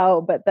be a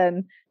cow, but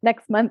then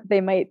next month they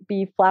might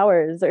be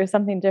flowers or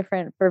something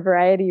different for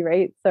variety,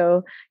 right?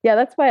 So yeah,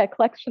 that's why a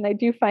collection I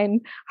do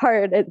find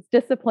hard. It's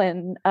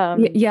discipline.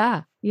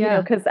 Yeah.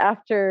 Because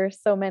after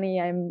so many,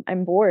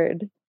 I'm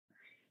bored.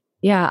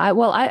 Yeah,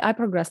 I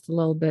progressed a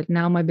little bit.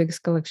 Now my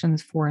biggest collection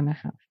is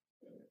 4.5.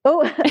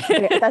 Oh,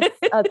 okay,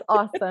 that's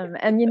awesome.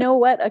 And you know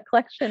what? A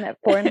collection at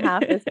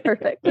 4.5 is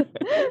perfect.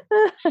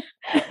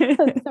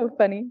 That's so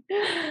funny.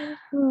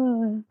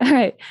 All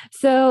right.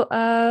 So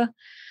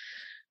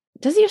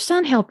does your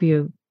son help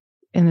you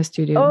in the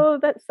studio? Oh,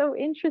 that's so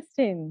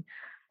interesting.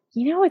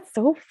 It's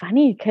so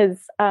funny because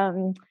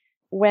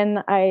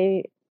when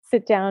I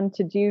sit down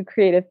to do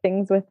creative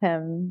things with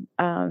him,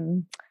 I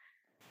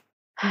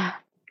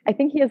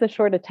think he has a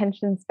short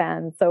attention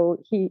span. So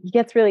he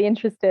gets really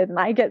interested and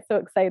I get so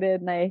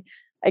excited and I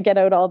get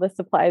out all the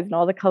supplies and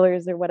all the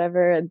colors or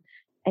whatever.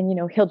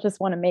 And he'll just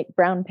want to make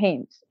brown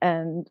paint.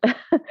 And,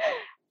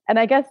 and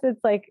I guess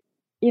it's like,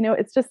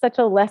 it's just such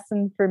a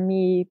lesson for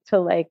me to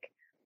like,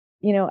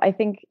 I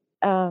think,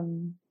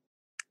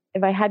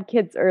 if I had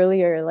kids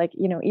earlier, like,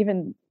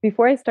 even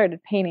before I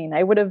started painting,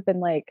 I would have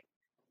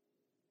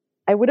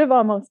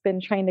almost been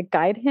trying to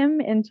guide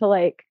him into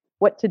like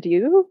what to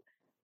do.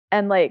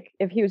 And like,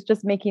 if he was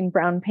just making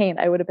brown paint,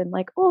 I would have been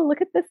like, oh,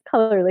 look at this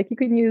color. Like you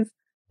can use,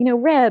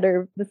 red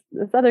or this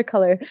other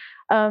color.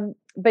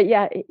 But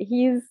yeah,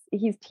 he's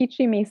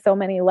teaching me so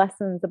many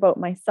lessons about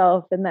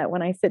myself, and that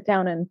when I sit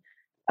down and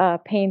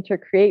paint or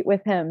create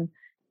with him,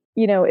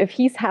 if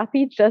he's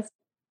happy just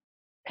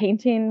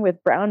painting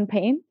with brown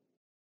paint,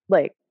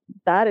 like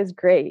that is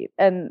great.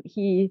 And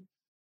he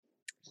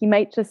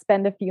might just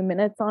spend a few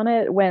minutes on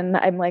it when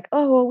I'm like,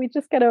 oh, well, we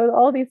just got out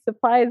all these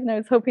supplies and I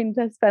was hoping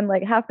to spend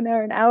like half an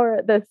hour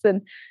at this.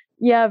 And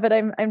yeah, but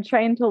I'm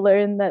trying to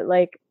learn that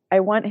like I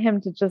want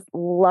him to just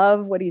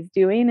love what he's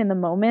doing in the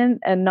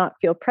moment and not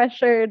feel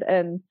pressured,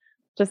 and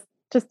just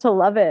to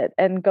love it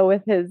and go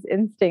with his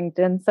instinct.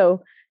 And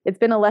so it's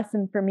been a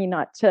lesson for me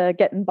not to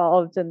get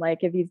involved in like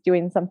if he's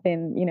doing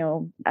something,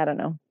 I don't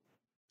know,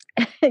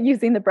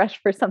 using the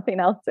brush for something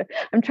else.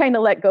 I'm trying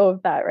to let go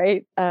of that,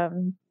 right?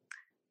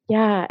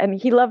 Yeah,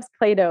 and he loves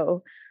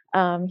Play-Doh.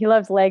 He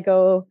loves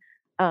Lego.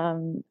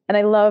 And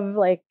I love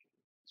like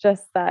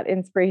just that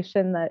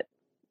inspiration that,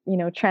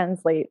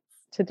 translates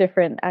to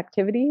different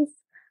activities.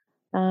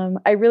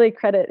 I really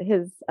credit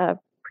his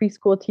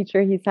preschool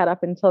teacher he's had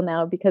up until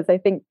now, because I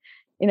think,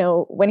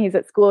 when he's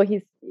at school,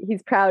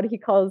 he's proud. He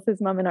calls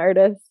his mom an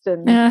artist,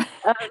 and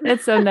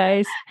that's so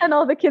nice. And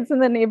all the kids in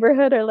the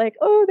neighborhood are like,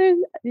 oh,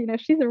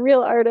 she's a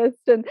real artist.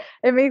 And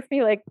it makes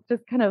me like,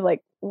 just kind of like,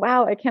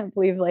 wow, I can't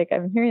believe like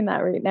I'm hearing that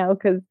right now,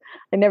 because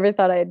I never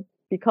thought I'd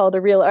be called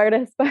a real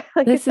artist, but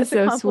like this it's is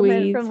so a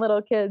compliment sweet from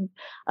little kids.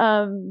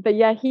 But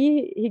yeah,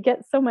 he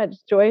gets so much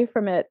joy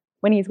from it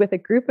when he's with a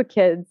group of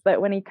kids,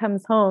 that when he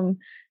comes home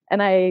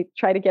and I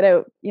try to get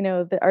out,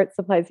 the art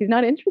supplies, he's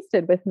not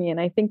interested with me. And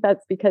I think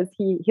that's because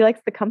he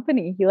likes the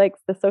company. He likes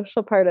the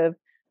social part of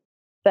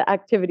the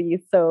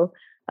activities. So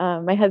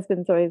my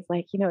husband's always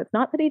like, it's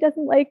not that he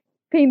doesn't like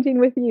painting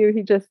with you.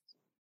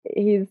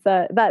 He's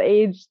that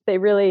age,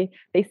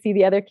 they see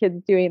the other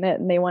kids doing it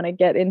and they want to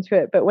get into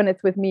it. But when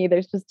it's with me,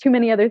 there's just too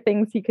many other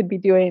things he could be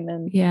doing.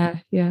 And yeah.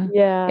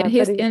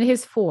 And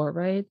he's 4,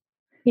 right?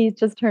 He's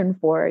just turned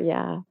 4.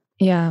 Yeah.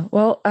 Yeah,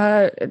 well,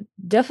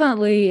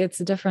 definitely it's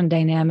different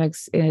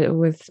dynamics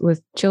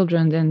with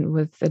children than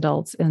with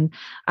adults. And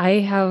I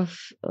have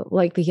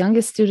like the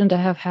youngest student I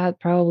have had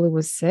probably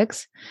was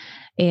 6,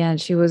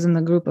 and she was in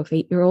the group of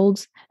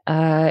 8-year-olds.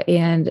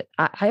 And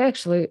I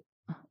actually,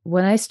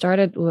 when I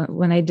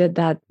did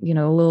that,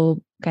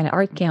 little kind of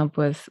art camp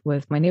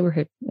with my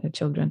neighborhood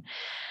children,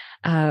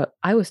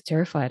 I was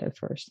terrified at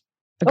first,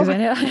 because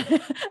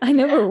I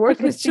never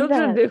worked with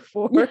children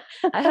before. Yeah.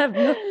 I have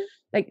no.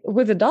 Like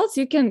with adults,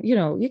 you can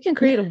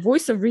create a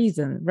voice of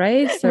reason,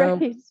 right? So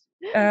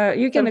right.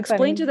 You can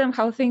explain to them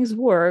how things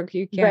work.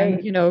 You can,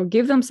 right.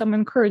 Give them some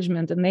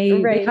encouragement, and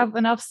they have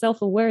enough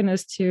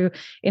self-awareness to,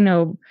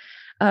 even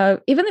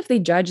if they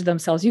judge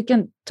themselves, you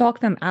can talk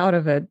them out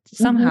of it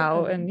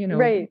somehow, and,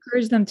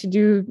 encourage them to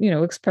do,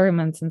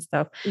 experiments and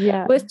stuff.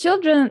 Yeah. With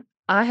children,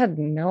 I had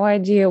no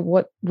idea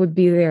what would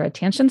be their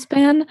attention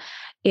span,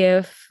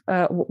 if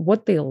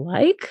what they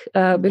like,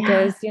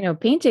 because,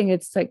 painting,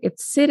 it's like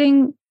it's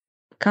sitting,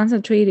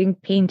 concentrating,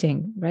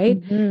 painting, right?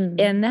 Mm-hmm.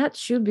 And that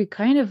should be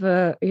kind of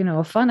a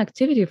fun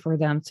activity for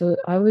them. So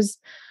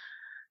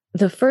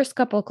the first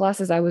couple of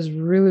classes I was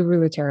really,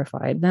 really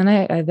terrified. Then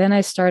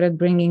I started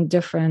bringing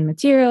different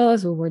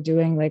materials. We were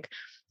doing like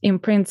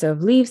imprints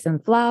of leaves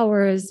and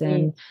flowers,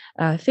 and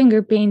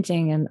finger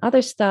painting and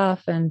other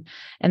stuff, and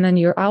then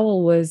your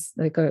owl was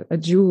like a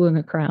jewel in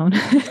a crown.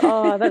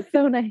 Oh, that's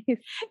so nice.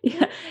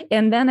 Yeah.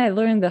 And then I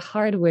learned the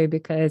hard way,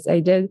 because I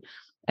did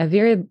a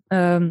very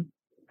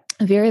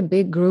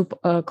big group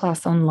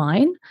class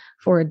online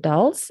for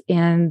adults,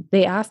 and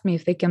they asked me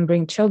if they can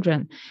bring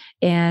children,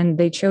 and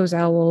they chose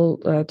owl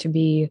to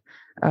be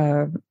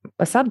a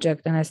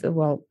subject. And I said,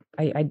 well,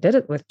 I did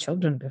it with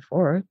children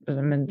before, but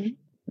I mean,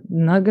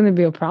 not going to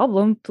be a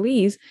problem,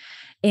 please.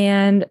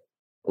 And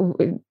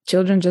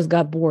children just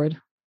got bored.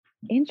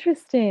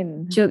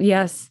 Interesting.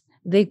 Yes.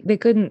 They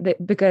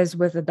couldn't, because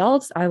with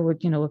adults, I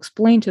would,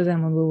 explain to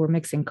them when we were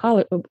mixing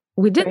color.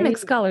 We did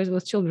mix colors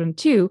with children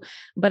too,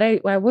 but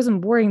I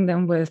wasn't boring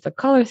them with the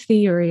color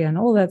theory and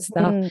all that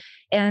stuff.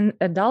 And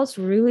adults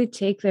really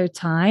take their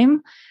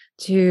time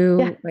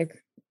to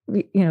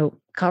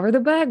cover the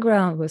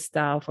background with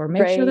stuff or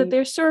make sure that Right.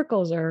 their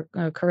circles are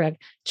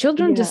correct.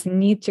 Children Yeah. just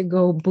need to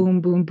go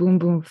boom, boom, boom,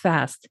 boom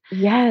fast.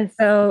 Yes.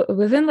 So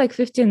within like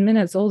 15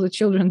 minutes, all the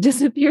children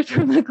disappeared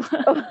from the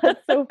class. Oh,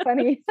 that's so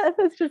funny.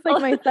 That's just like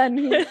my son.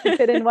 He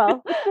fit in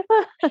well.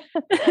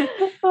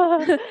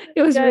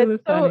 It was Yeah, really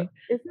it's so funny.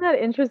 isn't that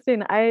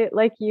interesting? I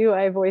like you,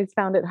 I've always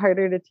found it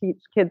harder to teach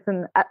kids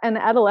and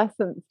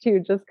adolescents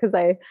too, just because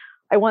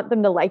I want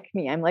them to like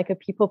me. I'm like a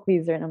people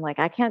pleaser, and I'm like,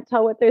 I can't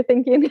tell what they're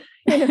thinking,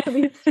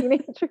 these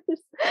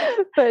teenagers.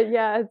 But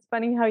yeah, it's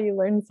funny how you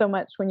learn so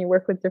much when you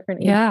work with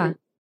different age Yeah. groups.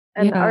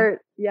 And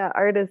Yeah.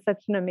 art is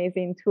such an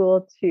amazing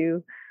tool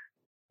to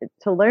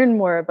learn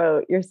more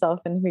about yourself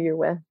and who you're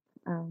with.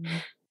 Um,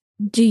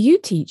 Do you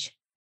teach?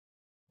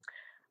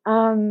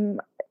 um,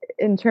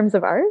 in terms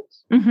of art,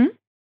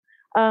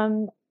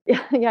 Mm-hmm.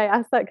 yeah, I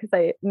asked that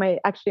because my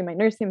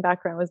nursing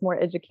background was more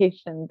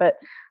education, but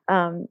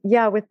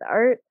yeah, with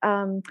art,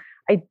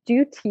 I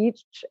do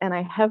teach and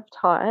I have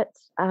taught.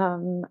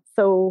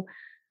 So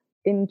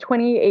in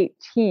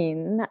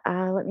 2018,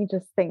 let me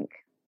just think,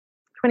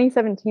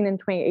 2017 and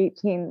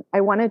 2018,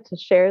 I wanted to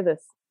share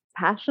this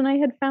passion I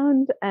had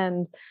found.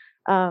 And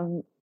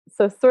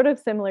so sort of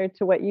similar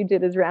to what you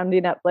did is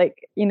rounding up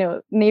like,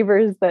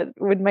 neighbors that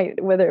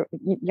whether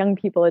young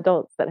people,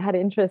 adults that had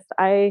interest.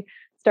 I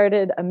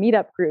started a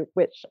meetup group,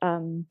 which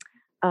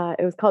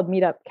it was called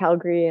Meetup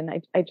Calgary.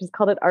 And I just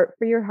called it Art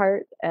for Your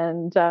Heart.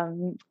 And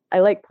I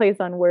like plays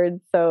on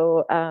words.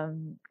 So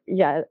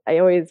yeah, I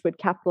always would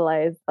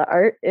capitalize the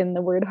art in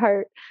the word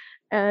heart.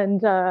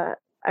 And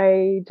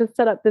I just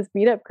set up this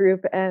meetup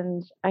group,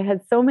 and I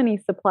had so many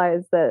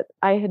supplies that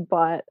I had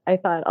bought. I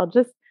thought I'll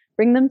just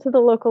bring them to the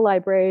local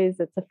libraries.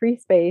 It's a free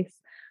space.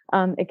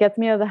 It gets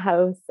me out of the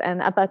house.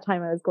 And at that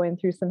time, I was going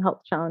through some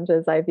health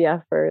challenges,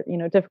 IVF or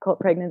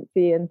difficult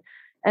pregnancy,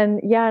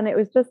 and yeah, and it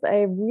was just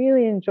I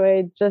really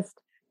enjoyed just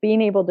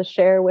being able to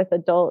share with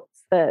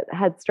adults that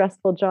had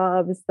stressful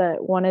jobs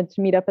that wanted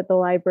to meet up at the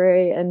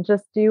library and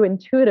just do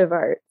intuitive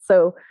art.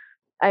 So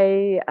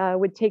I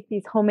would take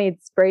these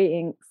homemade spray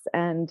inks,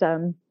 and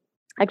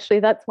actually,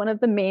 that's one of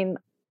the main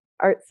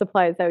art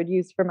supplies I would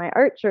use for my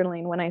art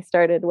journaling when I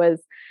started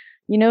was,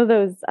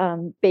 those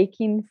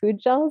baking food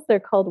gels? They're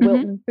called Mm-hmm.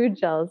 Wilton food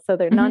gels. So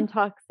they're Mm-hmm.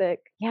 non-toxic.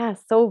 Yeah,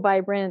 so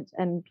vibrant,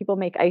 and people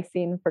make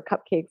icing for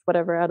cupcakes,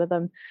 whatever, out of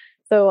them.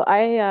 So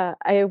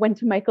I went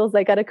to Michael's.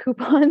 I got a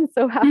coupon,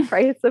 so half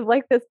price of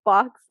like this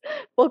box.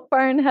 Book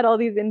Barn had all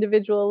these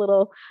individual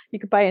little. You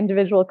could buy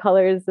individual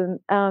colors, and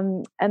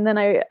then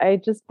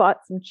I just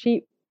bought some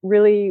cheap,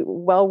 really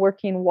well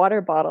working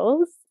water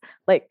bottles,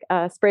 like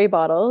spray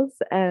bottles,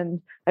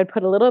 and I'd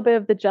put a little bit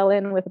of the gel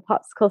in with a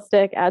popsicle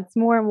stick, add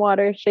some more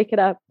water, shake it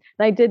up.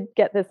 And I did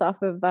get this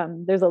off of.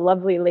 There's a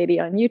lovely lady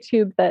on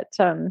YouTube that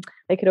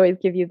I could always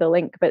give you the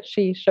link, but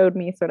she showed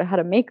me sort of how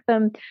to make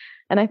them.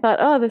 And I thought,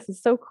 oh, this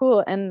is so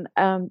cool. And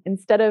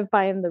instead of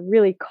buying the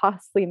really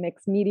costly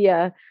mixed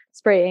media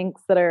spray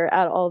inks that are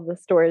at all the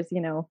stores,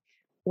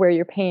 where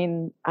you're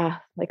paying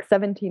like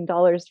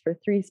 $17 for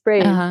 3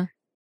 sprays, Uh-huh.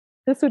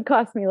 this would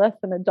cost me less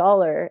than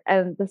 $1.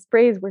 And the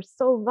sprays were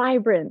so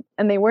vibrant,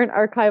 and they weren't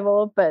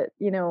archival, but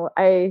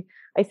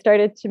I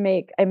started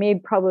to I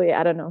made probably,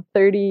 I don't know,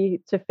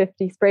 30 to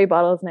 50 spray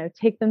bottles, and I would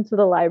take them to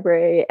the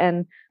library.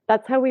 And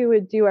that's how we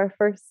would do our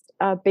first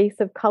base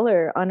of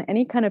color on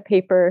any kind of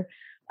paper.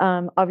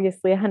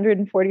 Obviously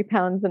 140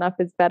 pounds and up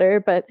is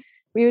better, but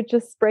we would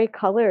just spray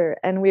color,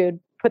 and we would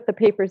put the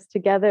papers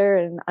together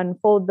and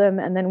unfold them,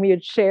 and then we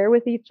would share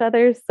with each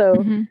other. So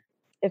Mm-hmm.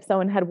 if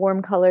someone had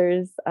warm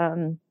colors,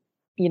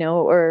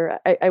 or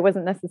I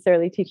wasn't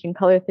necessarily teaching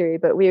color theory,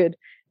 but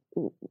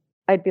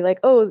I'd be like,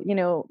 oh,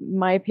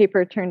 my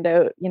paper turned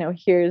out,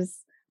 here's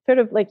sort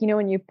of like,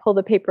 when you pull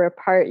the paper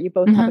apart, you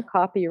both have a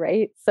copy,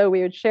 right? So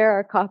we would share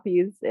our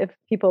copies if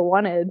people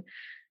wanted.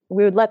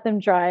 We would let them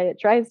dry. It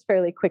dries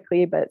fairly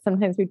quickly, but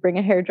sometimes we'd bring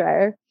a hair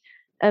dryer,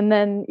 and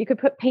then you could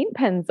put paint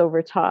pens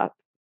over top.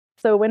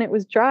 So when it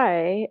was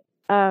dry,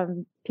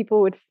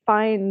 people would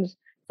it's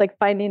like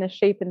finding a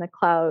shape in the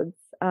clouds.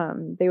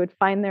 They would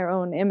find their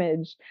own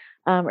image,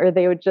 or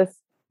they would just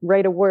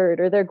write a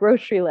word or their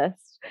grocery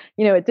list.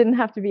 It didn't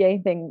have to be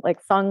anything like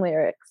song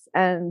lyrics.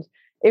 And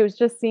it was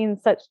just seeing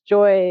such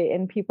joy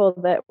in people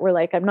that were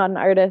like, I'm not an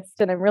artist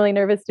and I'm really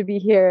nervous to be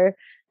here.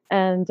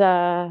 And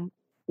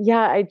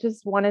yeah, I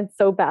just wanted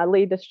so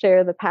badly to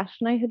share the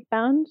passion I had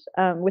found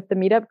with the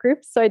meetup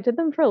groups. So I did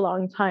them for a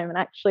long time, and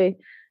actually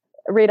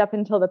right up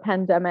until the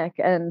pandemic.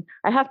 And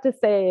I have to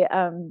say,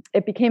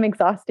 it became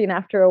exhausting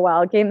after a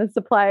while, getting the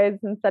supplies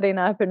and setting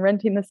up and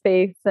renting the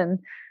space. And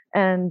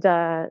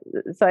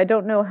so I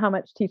don't know how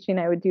much teaching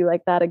I would do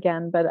like that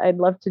again, but I'd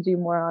love to do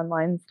more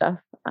online stuff.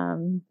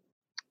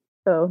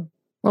 So.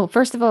 Well,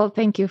 first of all,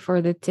 thank you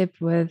for the tip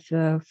with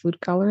food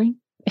coloring.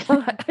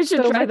 Oh, I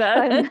should try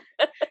that.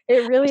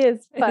 It really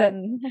is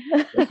fun.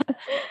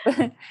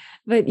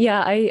 But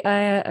yeah,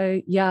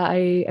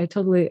 I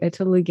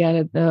totally get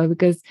it though,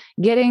 because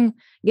getting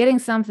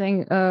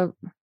something,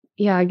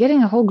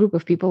 getting a whole group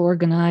of people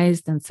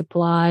organized and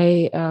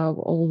supply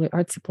all the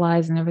art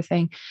supplies and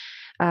everything,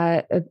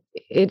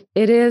 it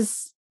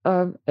is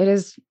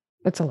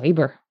it's a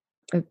labor.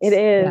 It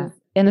Yeah. is.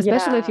 And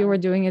especially if you Yeah. were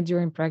doing it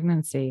during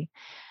pregnancy.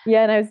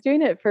 Yeah, and I was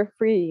doing it for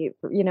free,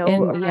 And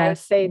or I would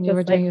yes, say and you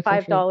were just doing like it for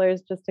free.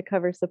 $5 just to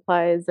cover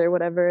supplies or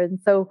whatever. And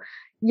so,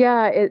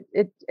 yeah,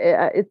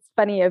 it's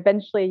funny.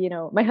 Eventually,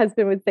 my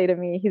husband would say to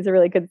me, he's a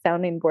really good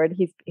sounding board.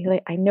 He's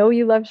like, I know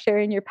you love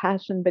sharing your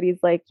passion, but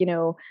he's like,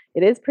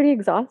 it is pretty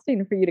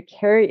exhausting for you to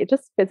carry it,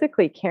 just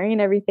physically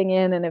carrying everything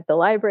in. And if the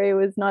library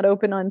was not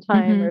open on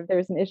time, or Hmm. if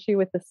there's an issue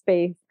with the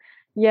space,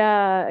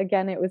 yeah,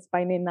 again, it was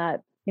finding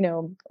that,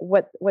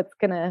 what's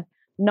gonna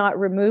not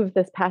remove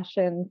this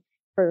passion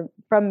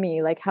from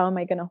me, like how am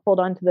I going to hold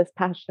on to this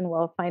passion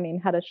while finding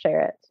how to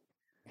share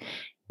it.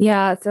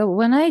 Yeah. So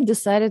when I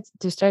decided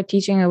to start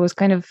teaching, I was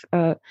kind of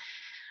uh,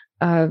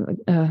 uh,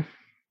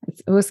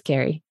 it was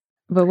scary.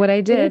 But what I It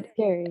is did,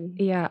 scary.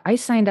 yeah, I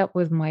signed up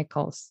with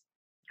Michaels.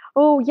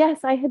 Oh yes,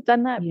 I had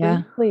done that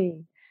Yeah.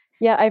 briefly.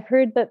 Yeah, I've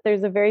heard that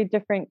there's a very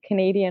different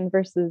Canadian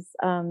versus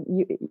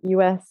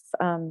US.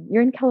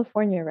 You're in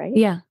California, right?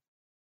 Yeah.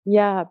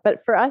 Yeah,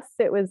 but for us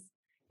it was,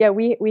 yeah,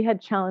 we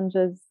had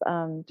challenges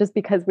just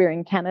because we are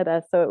in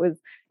Canada, so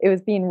it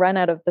was being run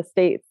out of the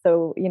States.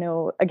 So,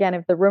 again,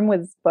 if the room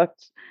was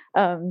booked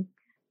and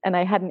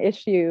I had an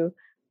issue,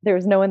 there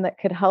was no one that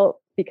could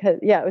help because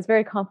yeah, it was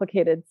very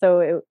complicated.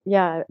 So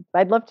yeah,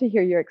 I'd love to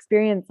hear your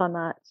experience on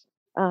that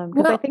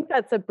because I Well, think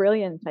that's a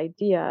brilliant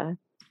idea.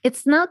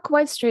 it's not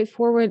quite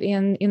straightforward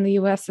in the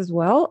US as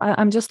well.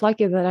 I'm just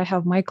lucky that I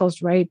have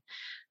Michaels right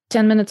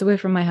 10 minutes away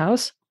from my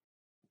house.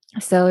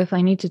 So if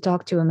I need to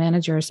talk to a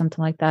manager or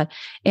something like that,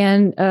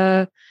 and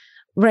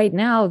right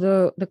now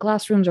the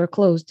classrooms are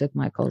closed at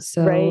Michael's.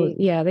 So Right.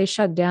 yeah, they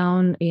shut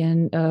down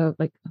in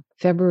like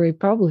February,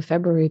 probably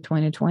February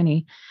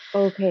 2020,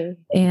 Okay.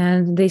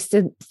 and they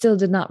still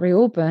did not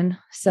reopen.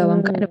 So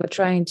I'm kind Mm, of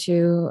trying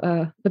to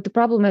but the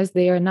problem is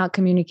they are not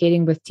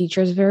communicating with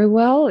teachers very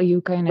well.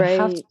 You kind of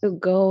have right. to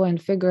go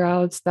and figure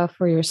out stuff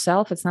for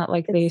yourself. It's not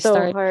like they It's so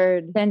start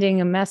hard.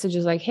 sending a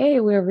messages like, hey,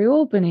 we're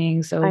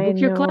reopening, so I book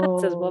your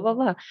classes, blah know. blah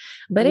blah.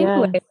 But Yes.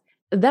 anyway,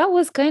 that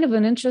was kind of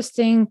an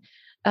interesting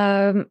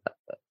um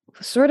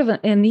sort of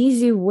an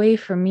easy way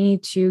for me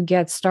to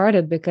get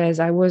started because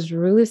I was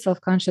really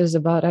self-conscious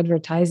about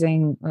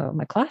advertising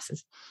my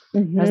classes.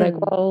 I was like, Hmm.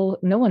 well,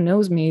 no one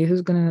knows me.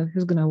 Who's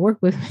gonna work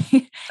with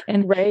me?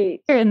 And Right.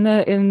 here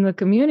in the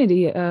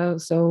community,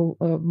 so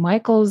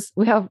Michael's,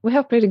 we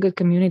have pretty good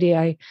community.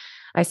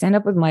 I signed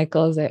up with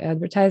Michael's. I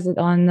advertised it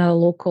on the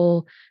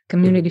local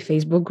community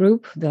Facebook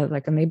group,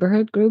 like a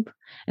neighborhood group,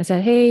 and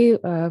said, hey,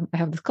 I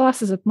have these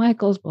classes at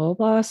Michael's, blah blah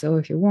blah. So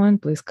if you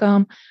want, please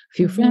come. A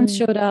few friends Hmm.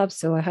 showed up,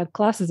 so I had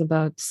classes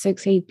about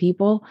 6-8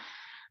 people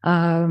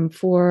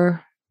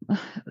for.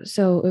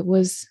 So it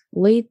was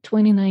late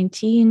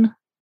 2019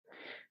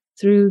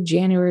 through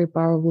January,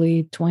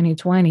 probably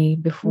 2020,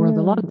 before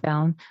the Mm.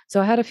 lockdown.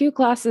 So I had a few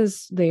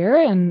classes there,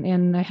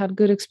 and I had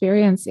good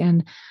experience.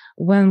 And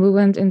when we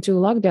went into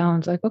lockdown,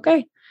 it's like,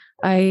 okay,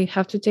 I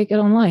have to take it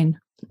online.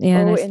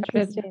 And I Oh, started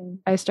interesting.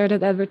 I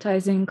started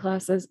advertising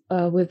classes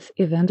with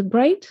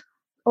Eventbrite,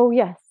 Oh,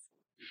 yes.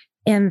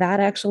 and that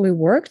actually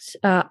worked.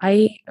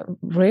 I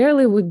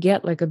rarely would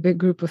get like a big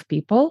group of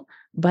people,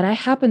 but I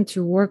happened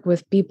to work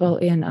with people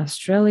in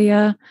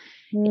Australia,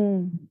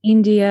 Mm.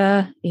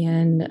 India,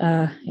 in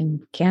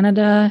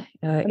Canada,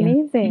 in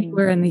Amazing.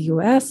 anywhere in the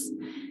US.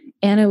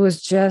 And it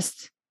was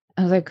just,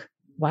 I was like,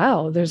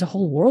 wow, there's a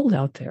whole world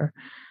out there.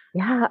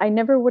 Yeah, I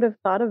never would have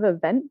thought of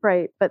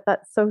Eventbrite, but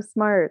that's so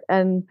smart.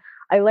 And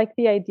I like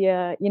the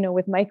idea,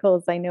 with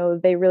Michael's. I know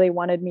they really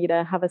wanted me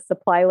to have a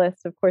supply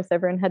list. Of course,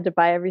 everyone had to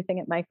buy everything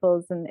at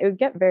Michael's and it would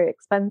get very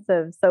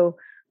expensive. So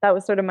that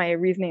was sort of my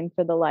reasoning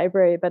for the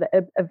library, but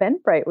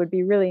Eventbrite would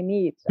be really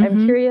neat. Hmm.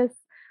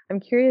 I'm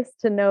curious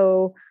to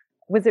know,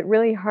 was it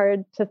really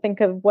hard to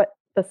think of what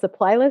the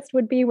supply list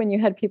would be when you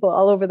had people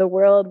all over the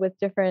world with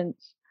different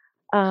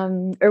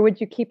or would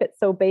you keep it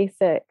so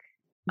basic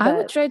I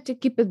would that try to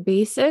keep it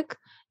basic.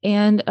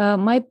 And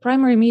my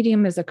primary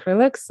medium is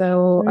acrylic.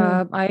 So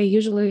mm, I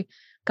usually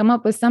come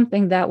up with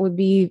something that would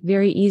be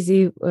very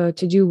easy to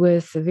do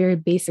with a very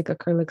basic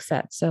acrylic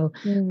set. So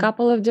a mm.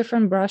 couple of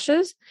different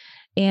brushes.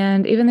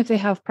 And even if they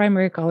have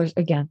primary colors,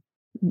 again,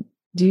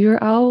 do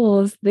your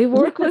owls. They Yes.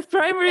 work with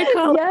primary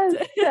colors.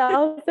 Yes, the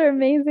owls are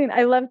amazing.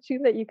 I love too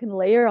that you can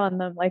layer on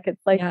them. Like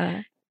it's like,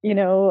 Yeah.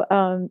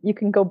 you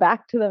can go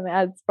back to them,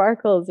 add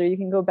sparkles, or you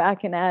can go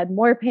back and add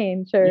more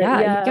paint or Yeah.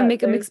 You can yeah,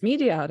 make a there's mixed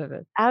media out of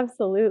it.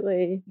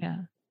 absolutely. Yeah.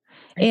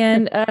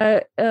 And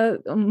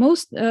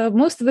most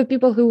of the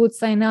people who would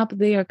sign up,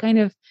 they are kind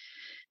of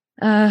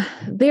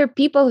they're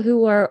people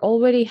who are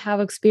already have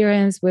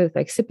experience with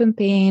like sip and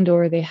paint,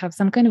 or they have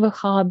some kind of a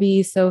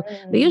hobby. So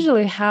they Mm,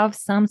 usually have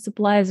some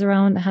supplies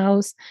around the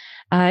house.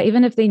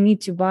 Even if they need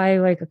to buy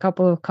like a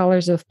couple of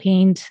colors of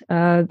paint,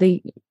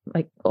 they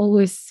like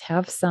always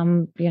have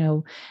some,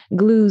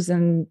 glues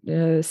and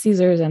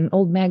scissors and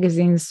old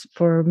magazines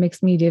for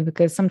mixed media,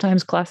 because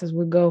sometimes classes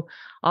would go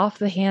off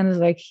the hands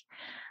like,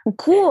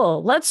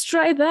 cool, let's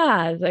try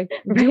that. Like,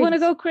 do you want to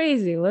right. go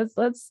crazy?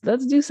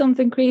 Let's do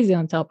something crazy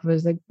on top of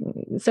it. Like,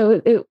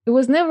 so it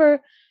was never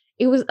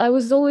I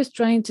was always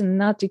trying to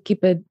not to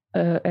keep it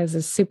as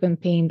a sip and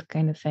paint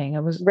kind of thing. I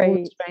was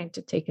always trying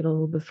to take it a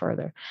little bit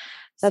further.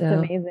 That's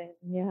amazing.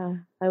 Yeah,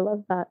 I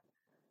love that.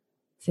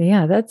 So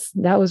yeah,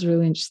 that was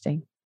really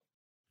interesting.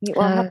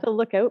 Well, I'll have to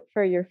look out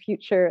for your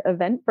future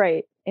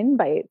Eventbrite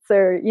invites,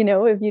 or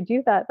if you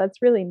do that,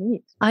 that's really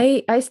neat.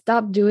 I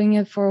stopped doing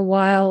it for a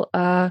while,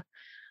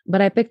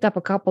 but I picked up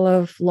a couple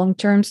of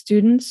long-term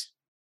students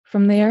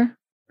from there,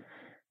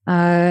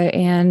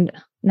 and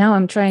now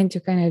I'm trying to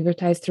kind of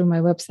advertise through my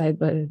website,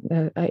 but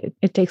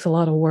it takes a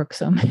lot of work,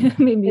 so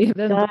maybe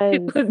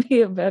it would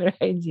be a better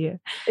idea.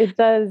 It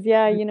does,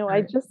 yeah.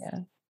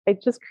 I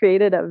just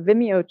created a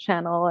Vimeo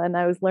channel, and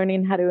I was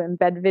learning how to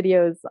embed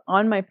videos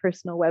on my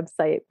personal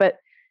website. But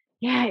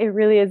yeah, it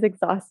really is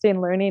exhausting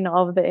learning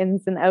all of the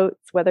ins and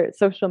outs, whether it's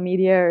social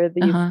media or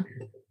these,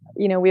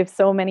 we have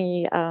so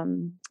many,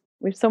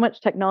 we have so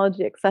much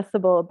technology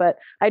accessible, but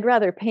I'd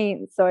rather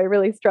paint. So I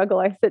really struggle.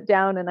 I sit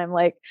down and I'm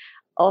like,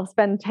 I'll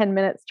spend 10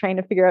 minutes trying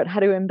to figure out how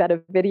to embed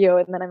a video.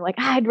 And then I'm like,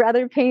 I'd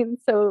rather paint.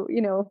 So,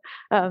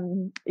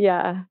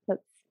 yeah,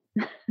 that's,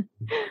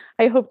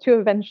 I hope to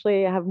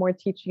eventually have more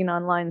teaching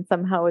online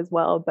somehow as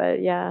well,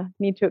 but yeah,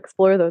 need to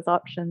explore those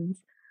options.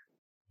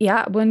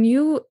 Yeah, when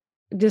you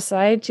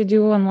decide to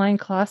do online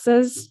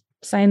classes,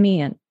 sign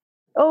me in.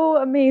 Oh,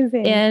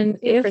 amazing. And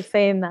Thank you for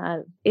saying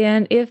that.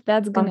 And if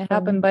that's going to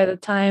happen by the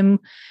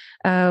time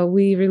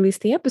we release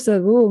the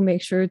episode, we will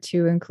make sure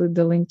to include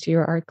the link to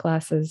your art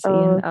classes in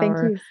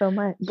our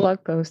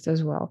blog post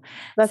as well.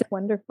 That's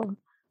wonderful.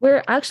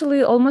 We're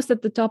actually almost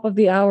at the top of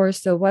the hour,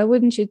 so why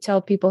wouldn't you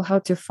tell people how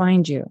to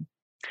find you?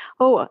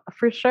 Oh,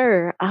 for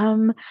sure.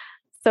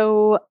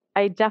 So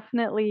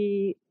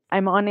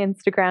I'm on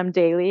Instagram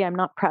daily. I'm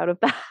not proud of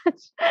that.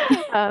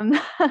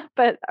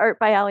 But Art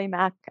by Ali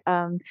Mac.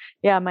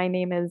 My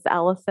name is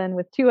Allison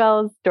with 2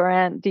 L's,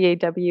 Dorant,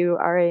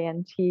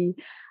 Dawrant.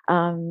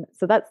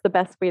 So that's the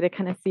best way to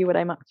kind of see what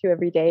I'm up to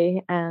every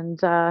day. And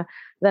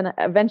then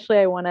eventually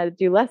I want to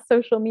do less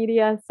social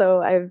media.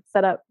 So I've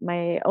set up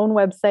my own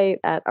website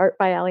at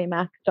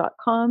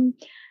artbyalimac.com.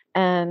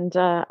 And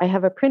I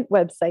have a print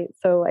website.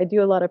 So I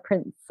do a lot of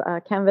prints,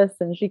 canvas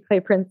and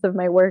giclée prints of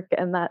my work.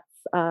 And that's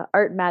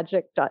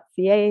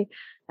artmagic.ca.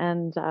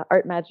 And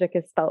Artmagic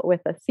is spelled with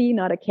a C,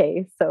 not a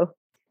K. So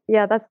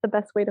yeah, that's the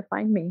best way to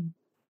find me.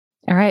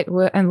 All right.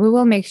 And we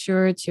will make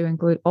sure to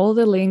include all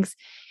the links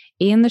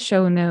in the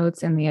show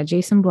notes and the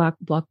adjacent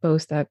blog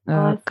post that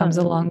comes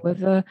along with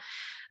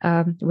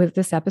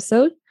this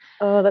episode.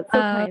 Oh, that's so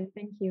kind.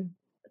 Thank you.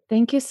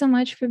 Thank you so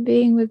much for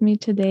being with me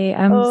today.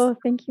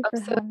 Thank you.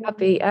 I'm so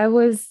happy. I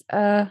was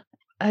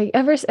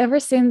ever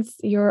since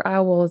your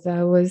owls,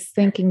 I was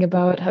thinking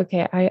about,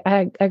 okay,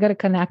 I got to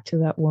connect to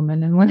that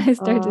woman. And when I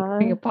started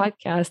doing a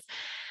podcast,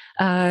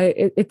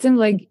 it seemed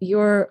like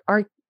your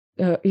art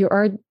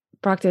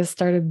practice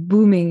started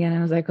booming, and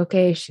I was like,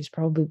 okay, she's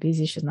probably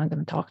busy. She's not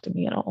going to talk to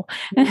me at all.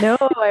 No,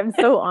 I'm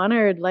so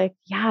honored.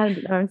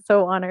 I'm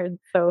so honored.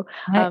 So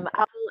I'll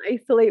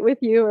isolate with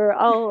you, or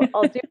I'll do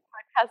a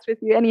podcast with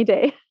you any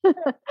day.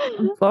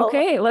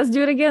 Okay, let's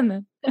do it again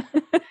then.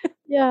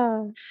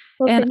 Yeah.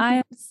 Well, and I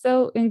am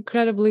so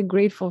incredibly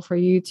grateful for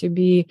you to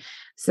be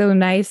so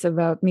nice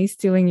about me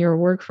stealing your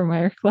work from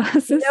my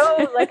classes.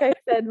 No, like I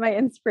said, my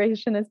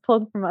inspiration is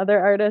pulled from other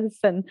artists.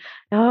 And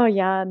I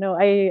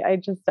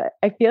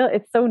feel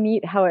it's so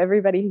neat how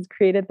everybody has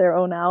created their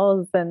own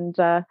owls. And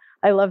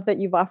I love that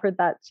you've offered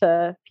that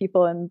to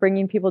people and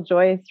bringing people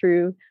joy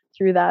through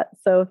that.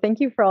 So thank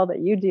you for all that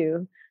you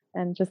do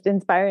and just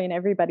inspiring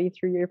everybody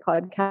through your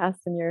podcast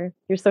and your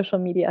social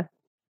media.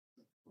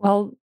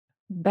 Well,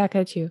 back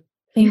at you.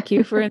 Thank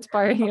you for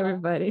inspiring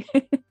everybody.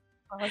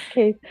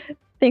 Okay.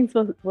 Thanks.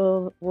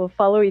 We'll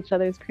follow each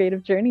other's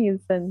creative journeys.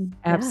 And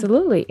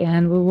absolutely.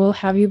 And we will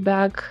have you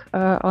back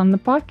on the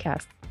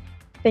podcast.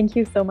 Thank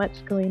you so much,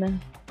 Galina.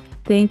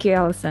 Thank you,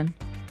 Allison.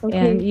 Okay.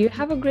 And you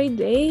have a great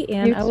day.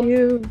 And I will see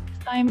you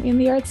next time in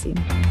the art scene.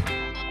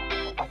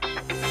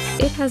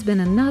 It has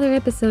been another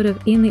episode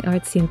of In the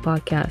Art Scene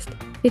podcast.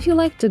 If you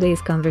liked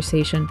today's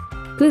conversation,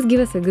 please give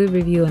us a good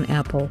review on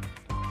Apple.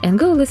 And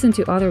go listen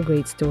to other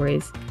great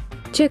stories.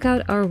 Check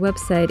out our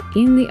website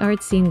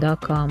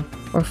intheartscene.com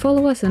or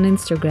follow us on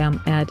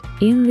Instagram at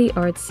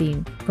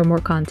intheartscene for more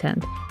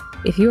content.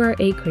 If you are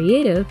a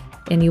creative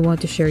and you want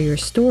to share your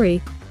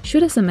story,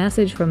 shoot us a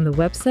message from the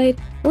website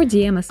or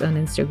DM us on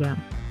Instagram.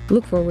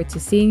 Look forward to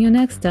seeing you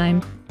next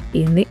time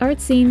in the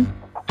art scene.